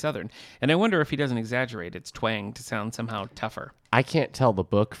surprisingly Southern, and I wonder if he doesn't exaggerate its twang to sound somehow tougher. I can't tell the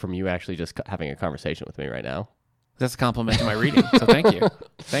book from you actually just having a conversation with me right now. That's a compliment to my reading, so thank you.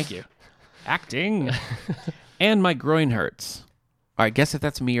 Thank you. Acting. And my groin hurts. All right, guess if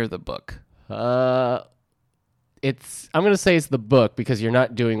that's me or the book. I'm going to say it's the book because you're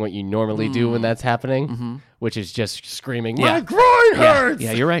not doing what you normally do when that's happening, which is just screaming, my groin hurts!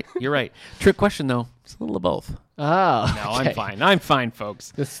 Yeah, you're right. You're right. Trick question, though. It's a little of both. Oh, No, okay. I'm fine. I'm fine,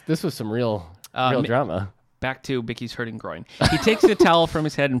 folks. This was some real drama. Back to Mickey's hurting groin. He takes the towel from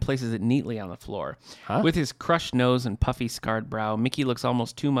his head and places it neatly on the floor. With his crushed nose and puffy, scarred brow, Mickey looks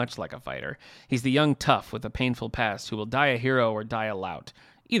almost too much like a fighter. He's the young tough with a painful past who will die a hero or die a lout.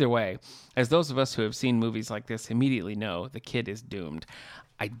 Either way, as those of us who have seen movies like this immediately know, the kid is doomed.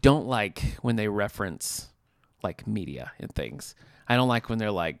 I don't like when they reference like media and things. I don't like when they're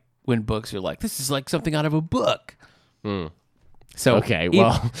like, when books are like, this is like something out of a book. So Okay,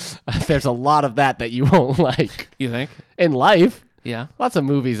 well, there's a lot of that you won't like. You think? In life, Yeah. lots of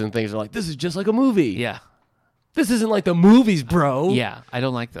movies and things are like, this is just like a movie. Yeah. This isn't like the movies, bro. Yeah. I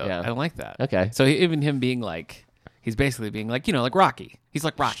don't like that. Yeah. I don't like that. Okay. So even him being like, he's basically being like, like Rocky. He's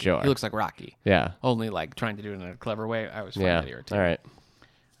like Rocky. Sure. He looks like Rocky. Yeah. Only like trying to do it in a clever way. I was Yeah. that irritating.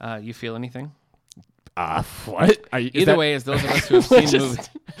 All right. You feel anything? What? Either way, as those of us who have seen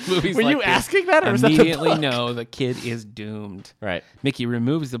movies Were like you this asking that, or was that the immediately book? know the kid is doomed. Right. Mickey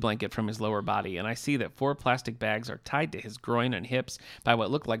removes the blanket from his lower body, and I see that 4 plastic bags are tied to his groin and hips by what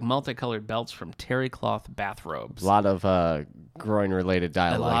look like multicolored belts from terry cloth bathrobes. A lot of groin-related A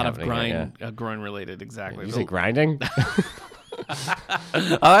dialogue. lot of happening here, groin-related, exactly. You say grinding?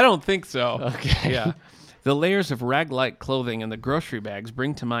 I don't think so. Okay. Yeah. The layers of rag-like clothing and the grocery bags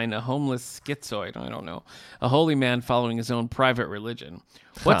bring to mind a homeless schizoid, I don't know, a holy man following his own private religion.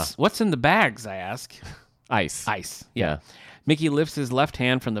 What's in the bags, I ask? Ice. Ice. Yeah. Mickey lifts his left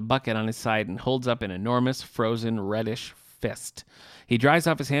hand from the bucket on his side and holds up an enormous, frozen, reddish fist. He dries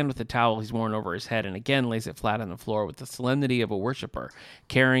off his hand with the towel he's worn over his head and again lays it flat on the floor with the solemnity of a worshiper,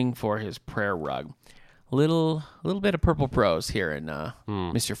 caring for his prayer rug. Little bit of purple prose here in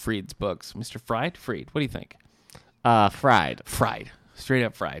Mr. Freed's books. Mr. Fried? Freed. What do you think? Fried. Fried. Straight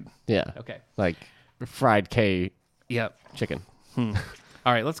up fried. Yeah. Okay. Like fried K Yep. chicken.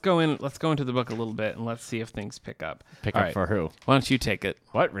 All right, let's go into the book a little bit and let's see if things pick up. Pick All up right. for who? Why don't you take it?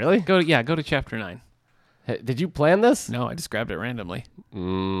 What, really? Go to chapter 9. Hey, did you plan this? No, I just grabbed it randomly.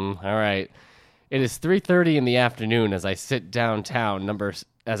 All right. It is 3:30 in the afternoon as I sit on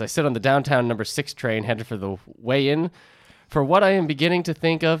the downtown number 6 train headed for the weigh-in for what I am beginning to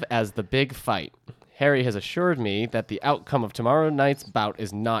think of as the big fight. Harry has assured me that the outcome of tomorrow night's bout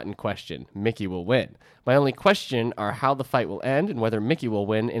is not in question. Mickey will win. My only question are how the fight will end and whether Mickey will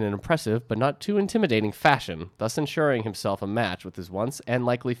win in an impressive but not too intimidating fashion, thus ensuring himself a match with his once and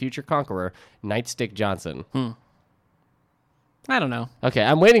likely future conqueror, Nightstick Johnson. I don't know. Okay,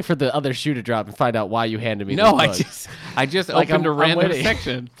 I'm waiting for the other shoe to drop and find out why you handed me No, these books. I just Like, opened a I'm random waiting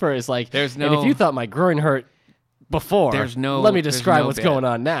section. for his like. There's And if no- you thought my groin hurt before, There's no- Let me there's describe no what's bit. going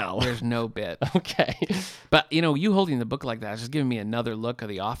on now. There's no bit. Okay. But, you holding the book like that is just giving me another look of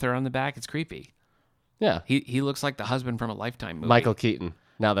the author on the back. It's creepy. Yeah. He looks like the husband from a Lifetime movie. Michael Keaton.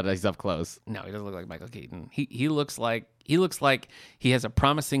 Now that he's up close. No, he doesn't look like Michael Keaton. He looks like he has a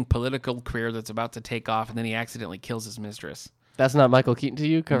promising political career that's about to take off, and then he accidentally kills his mistress. That's not Michael Keaton to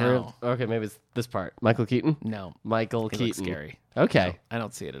you? No. Okay, maybe it's this part. Michael Keaton. No, Michael he Keaton. looks scary. Okay. I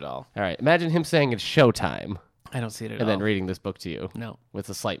don't see it at all. All right. Imagine him saying it's showtime I don't see it at and all. then reading this book to you No, with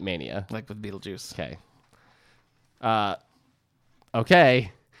a slight mania. like with Beetlejuice. Okay.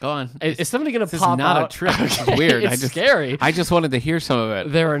 Okay. Go on. Is somebody gonna This pop is not out? a trick. It's Okay, weird. It's scary. I just wanted to hear some of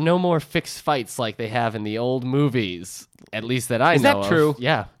it. There are no more fixed fights like they have in the old movies. At least that I Is know that of. true?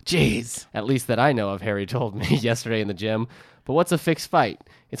 Yeah. Jeez. At least that I know of, Harry told me yesterday in the gym. But what's a fixed fight?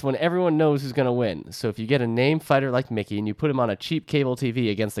 It's when everyone knows who's going to win. So if you get a name fighter like Mickey and you put him on a cheap cable TV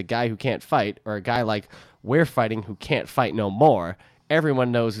against a guy who can't fight, or a guy like we're fighting who can't fight no more,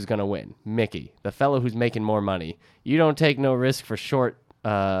 everyone knows who's going to win. Mickey, the fellow who's making more money. You don't take no risk for short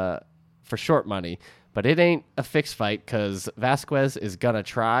money. But it ain't a fixed fight because Vasquez is going to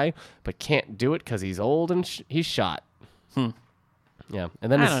try, but can't do it because he's old and he's shot. Yeah.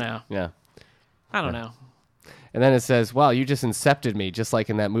 And then I don't know. Yeah. I don't know. And then it says, wow, you just incepted me, just like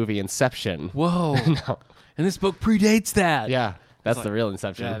in that movie Inception. Whoa. And this book predates that. Yeah, that's like- the real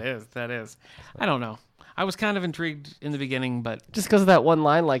Inception. That is. I don't know. I was kind of intrigued in the beginning, but Just because of that one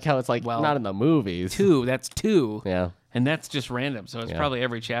line, like how it's like Well, not in the movies. that's two. Yeah, And that's just random. So it's Yeah. probably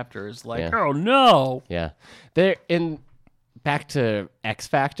every chapter is like, Yeah. oh no. yeah. Back to X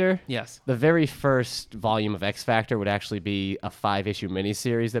Factor. Yes. The very first volume of X Factor would actually be a 5-issue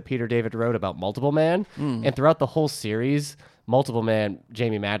miniseries that Peter David wrote about Multiple Man. And throughout the whole series, Multiple Man,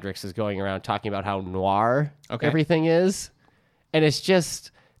 Jamie Madrox is going around talking about how noir Okay. everything is. And it's just,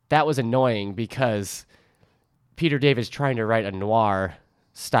 that was annoying because Peter David's trying to write a noir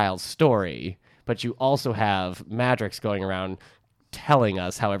style story, but you also have Madrox going around telling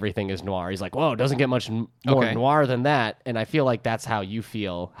us how everything is noir. He's like, whoa, it doesn't get much more Okay. noir than that. And I feel like that's how you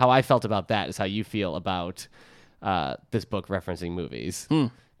feel. How I felt about that is how you feel about this book referencing movies.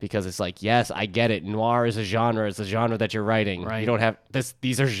 Because it's like, yes, I get it. Noir is a genre. It's a genre that you're writing. Right. You don't have this.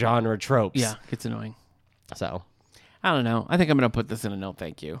 These are genre tropes. Yeah. It's annoying. So, I don't know. I think I'm going to put this in a no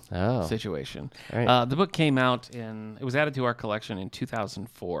thank you Oh. situation. All right. The book came out it was added to our collection in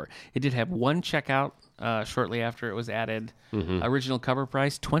 2004. It did have one checkout shortly after it was added. Original cover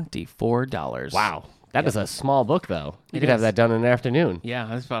price, $24. wow. That is a small book, though. You It could have is. that done in an afternoon. Yeah,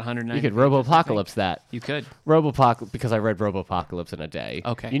 that's about 190. You could pages, I think. Robopocalypse that. You could. Because I read Robopocalypse in a day.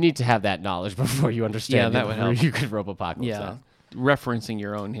 Okay. You need to have that knowledge before you understand Yeah, it, that would before help. You could Robopocalypse Yeah. that. Referencing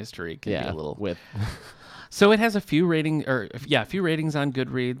your own history could be Yeah. a little. With So it has a few ratings on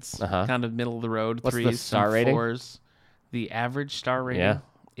Goodreads, Uh-huh. kind of middle of the road. What's the 3s, star some rating? 4s. The average star rating Yeah.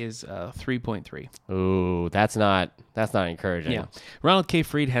 is 3.3. ooh, that's not encouraging. Yeah. Ronald K.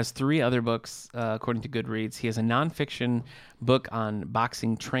 Freed has 3 other books, according to Goodreads. He has a nonfiction book on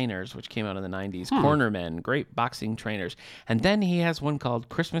boxing trainers, which came out in the 90s. Cornermen, great boxing trainers. And then he has one called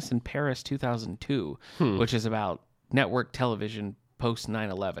Christmas in Paris 2002, which is about network television post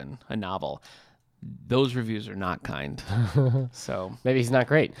 9/11, a novel. Those reviews are not kind. So, Maybe he's not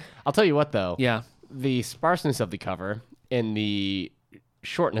great. I'll tell you what, though. yeah. The sparseness of the cover and the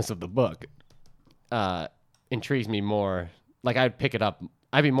shortness of the book intrigues me more. Like, I'd pick it up.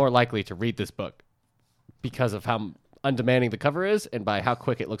 I'd be more likely to read this book because of how undemanding the cover is and by how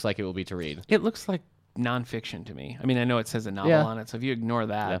quick it looks like it will be to read. It looks like nonfiction to me. I mean, I know it says a novel Yeah. on it, so if you ignore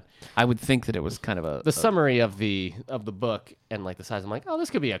that, I would think that it was kind of The summary of the book and like the size, I'm like, oh, this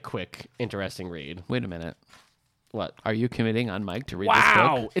could be a quick, interesting read. Wait a minute. What? Are you committing on Mike to read this book?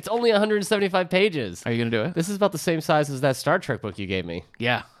 Wow, it's only 175 pages. Are you going to do it? This is about the same size as that Star Trek book you gave me.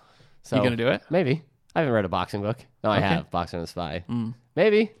 Yeah. So You going to do it? Maybe. I haven't read a boxing book. No, I Okay. have. Boxer and the Spy.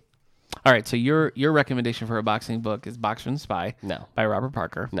 Maybe. All right, so your recommendation for a boxing book is Boxer and the Spy No. by Robert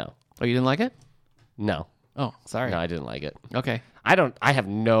Parker. No. Oh, you didn't like it? No. Oh, sorry. No, I didn't like it. Okay. I have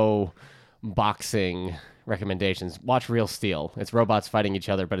no boxing recommendations. Watch Real Steel. It's robots fighting each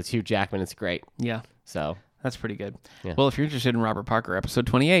other, but it's Hugh Jackman. It's great. Yeah, So, that's pretty good. Yeah. Well, if you're interested in Robert Parker, episode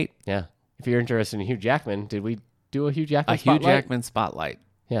 28, yeah. If you're interested in Hugh Jackman, did we do a Hugh a Jackman Hugh spotlight? Jackman spotlight.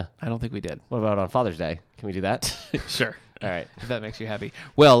 Yeah. I don't think we did. What about on Father's Day? Can we do that? Sure. All right. If that makes you happy.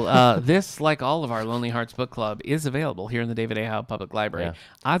 Well, this, like all of our Lonely Hearts Book Club, is available here in the David A. Howe Public Library. Yeah.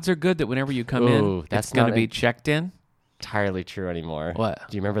 Odds are good that whenever you come Ooh, in, that's it's going to not be in- checked in. Entirely true anymore. What?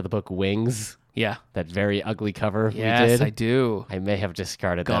 Do you remember the book Wings? Yeah. That very ugly cover we Yes, did? I do. I may have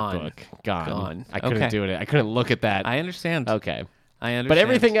discarded Gone. that book. Gone. Gone. I couldn't Okay. do it. I couldn't look at that. I understand. Okay. I understand. But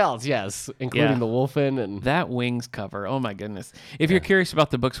everything else, yes, including Yeah. the Wolfen and That Wings cover, oh my goodness. If you're curious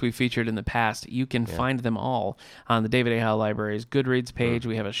about the books we featured in the past, you can find them all on the David A. Howe Library's Goodreads page.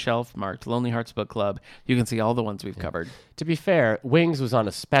 We have a shelf marked Lonely Hearts Book Club. You can see all the ones we've covered. To be fair, Wings was on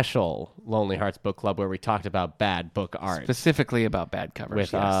a special Lonely Hearts Book Club where we talked about bad book art Specifically about bad covers.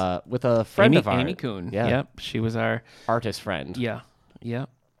 with yes. with a friend Amy, of ours, Amy Kuhn. Yeah, Yep. She was our, artist friend. yeah.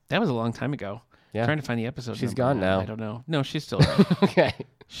 That was a long time ago. Yeah. Trying to find the episode. She's number gone now. I don't know. No, she's still around. Okay.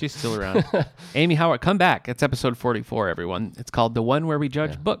 She's still around. Amy Howard, come back. It's episode 44, everyone. It's called The One Where We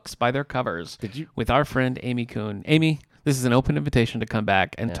Judge Books by Their Covers. Did you- With our friend Amy Kuhn. Amy, this is an open invitation to come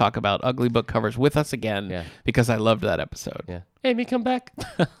back and talk about ugly book covers with us again Yeah. because I loved that episode. Yeah. Amy, come back.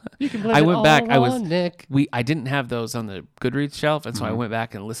 You can blame I it went back. all I was on Nick. I didn't have those on the Goodreads shelf, and so I went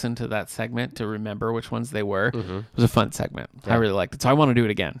back and listened to that segment to remember which ones they were. It was a fun segment. I really liked it, so I want to do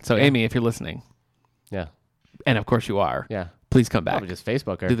it again. So Amy, if you're listening, Yeah. and of course you are, Yeah. please come back. Probably just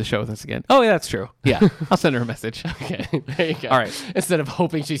Facebook her. Do the show with us again. Oh yeah, that's true. Yeah, I'll send her a message. Okay. There you go. All right. Instead of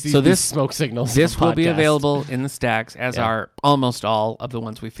hoping she sees So these this- smoke signals. This on will be podcast. available in the stacks, as Yeah. are almost all of the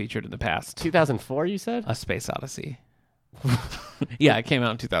ones we featured in the past. 2004, you said? A Space Odyssey. Yeah, it came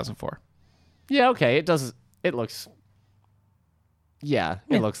out in 2004. Yeah, okay. It does. It looks. Yeah,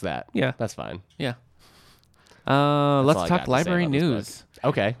 it Yeah. looks that. Yeah. That's fine. Yeah. all Let's I got talk to say library about this news.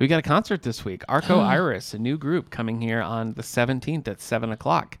 Okay. We got a concert this week. Arco Iris, a new group coming here on the 17th at 7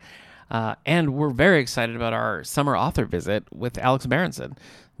 o'clock. And we're very excited about our summer author visit with Alex Berenson,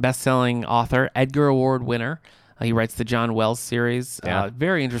 best-selling author, Edgar Award winner. He writes the John Wells series. Yeah.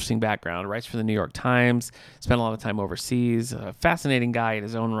 Very interesting background. Writes for the New York Times. Spent a lot of time overseas. A fascinating guy in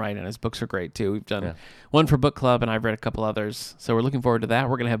his own right, and his books are great too. We've done one for book club, and I've read a couple others. So we're looking forward to that.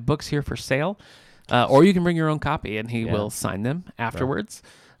 We're going to have books here for sale. Or you can bring your own copy, and he will sign them afterwards.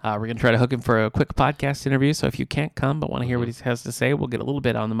 We're going to try to hook him for a quick podcast interview. So if you can't come but want to hear what he has to say, we'll get a little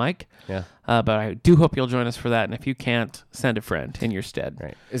bit on the mic. Yeah. But I do hope you'll join us for that. And if you can't, send a friend in your stead.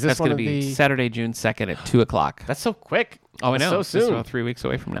 Right. Is this That's one going to of be the- Saturday, June 2nd at 2 o'clock. That's so quick. Oh, I That's know. So It's just soon. about 3 weeks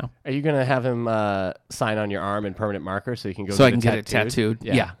away from now. Are you gonna have him sign on your arm in permanent marker so you can go? So I get can get it tattooed.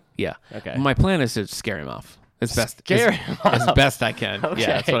 Yeah. Okay. My plan is to scare him off as best Scare as, him as off. best I can. Okay. Yeah,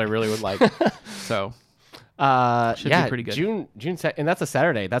 that's what I really would like. So Should be yeah, pretty good. June and that's a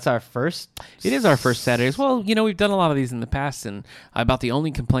Saturday. That's our first. it is our first Saturdays. Well, we've done a lot of these in the past, and about the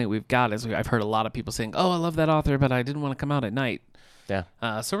only complaint we've got is I've heard a lot of people saying, "Oh, I love that author, but I didn't want to come out at night."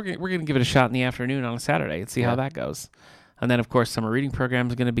 Yeah. So we're gonna give it a shot in the afternoon on a Saturday and see how that goes. And then, of course, summer reading program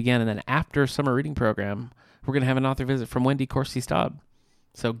is going to begin. And then after summer reading program, we're going to have an author visit from Wendy Corsi Staub.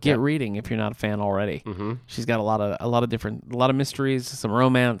 So get reading if you're not a fan already. Mm-hmm. She's got a lot of mysteries, some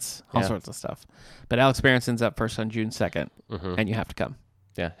romance, all sorts of stuff. But Alex Berenson's up first on June 2nd, and you have to come.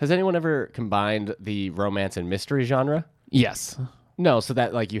 Yeah. Has anyone ever combined the romance and mystery genre? Yes. No, so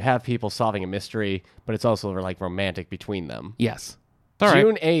that like you have people solving a mystery, but it's also like romantic between them. Yes. All right.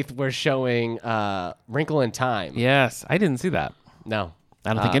 June 8th, we're showing Wrinkle in Time. Yes. I didn't see that. No.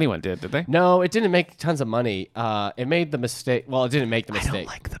 I don't think anyone did they? No, it didn't make tons of money. It made the mistake. Well, it didn't make the I mistake. don't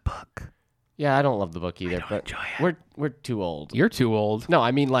like the book. Yeah, I don't love the book either. But enjoy it. we're too old. You're too old. No, I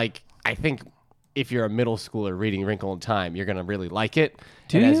mean like I think if you're a middle schooler reading Wrinkle in Time, you're gonna really like it.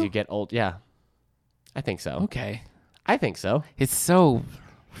 Do and as you? you get old, yeah, I think so. Okay. I think so. It's so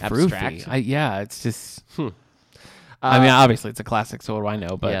Abstract. Fruity. It's just. I mean, obviously it's a classic, so what do I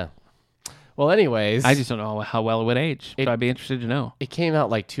know? But yeah. Well, anyways, I just don't know how well it would age. It- But I'd be interested to know. it came out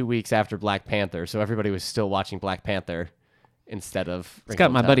like 2 weeks after Black Panther, so everybody was still watching Black Panther instead of. It's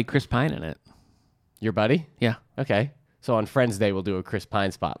got my buddy Chris Pine in it. Your buddy? Yeah. Okay. So on Friends Day, we'll do a Chris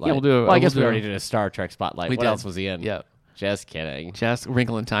Pine spotlight. Yeah, we'll do. Well, I guess we already did a Star Trek spotlight. We What did. else was he in? Yeah. Just kidding. Just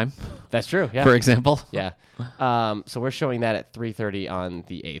Wrinkle in Time, That's true. Yeah. for example. Yeah. So we're showing that at 3:30 on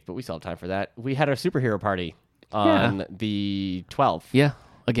the 8th, but we still have time for that. We had our superhero party on the 12th. Yeah.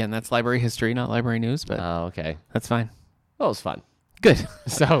 Again, that's library history, not library news, but Oh, okay. that's fine. Well, it was fun. Good.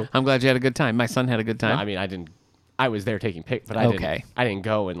 So, I'm glad you had a good time. My son had a good time. I mean, I was there taking pics, but Okay. I didn't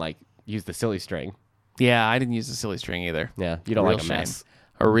go and like use the silly string. Yeah, I didn't use the silly string either. Yeah. You don't Real like a shame. mess.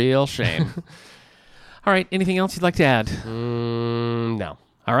 A real shame. All right. Anything else you'd like to add? No.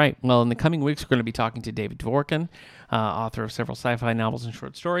 All right. Well, in the coming weeks, we're going to be talking to David Dworkin, author of several sci-fi novels and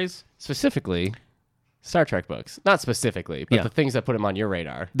short stories. Specifically, Star Trek books. Not specifically, but Yeah. the things that put him on your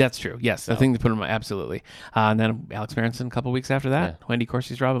radar. That's true. Yes, the thing to put him absolutely. And then Alex Berenson a couple weeks after that. Yeah. Wendy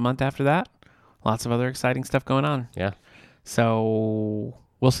Corsi's Rob a month after that. Lots of other exciting stuff going on. Yeah. So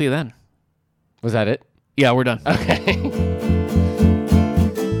we'll see you then. Was that it? Yeah, we're done. Okay.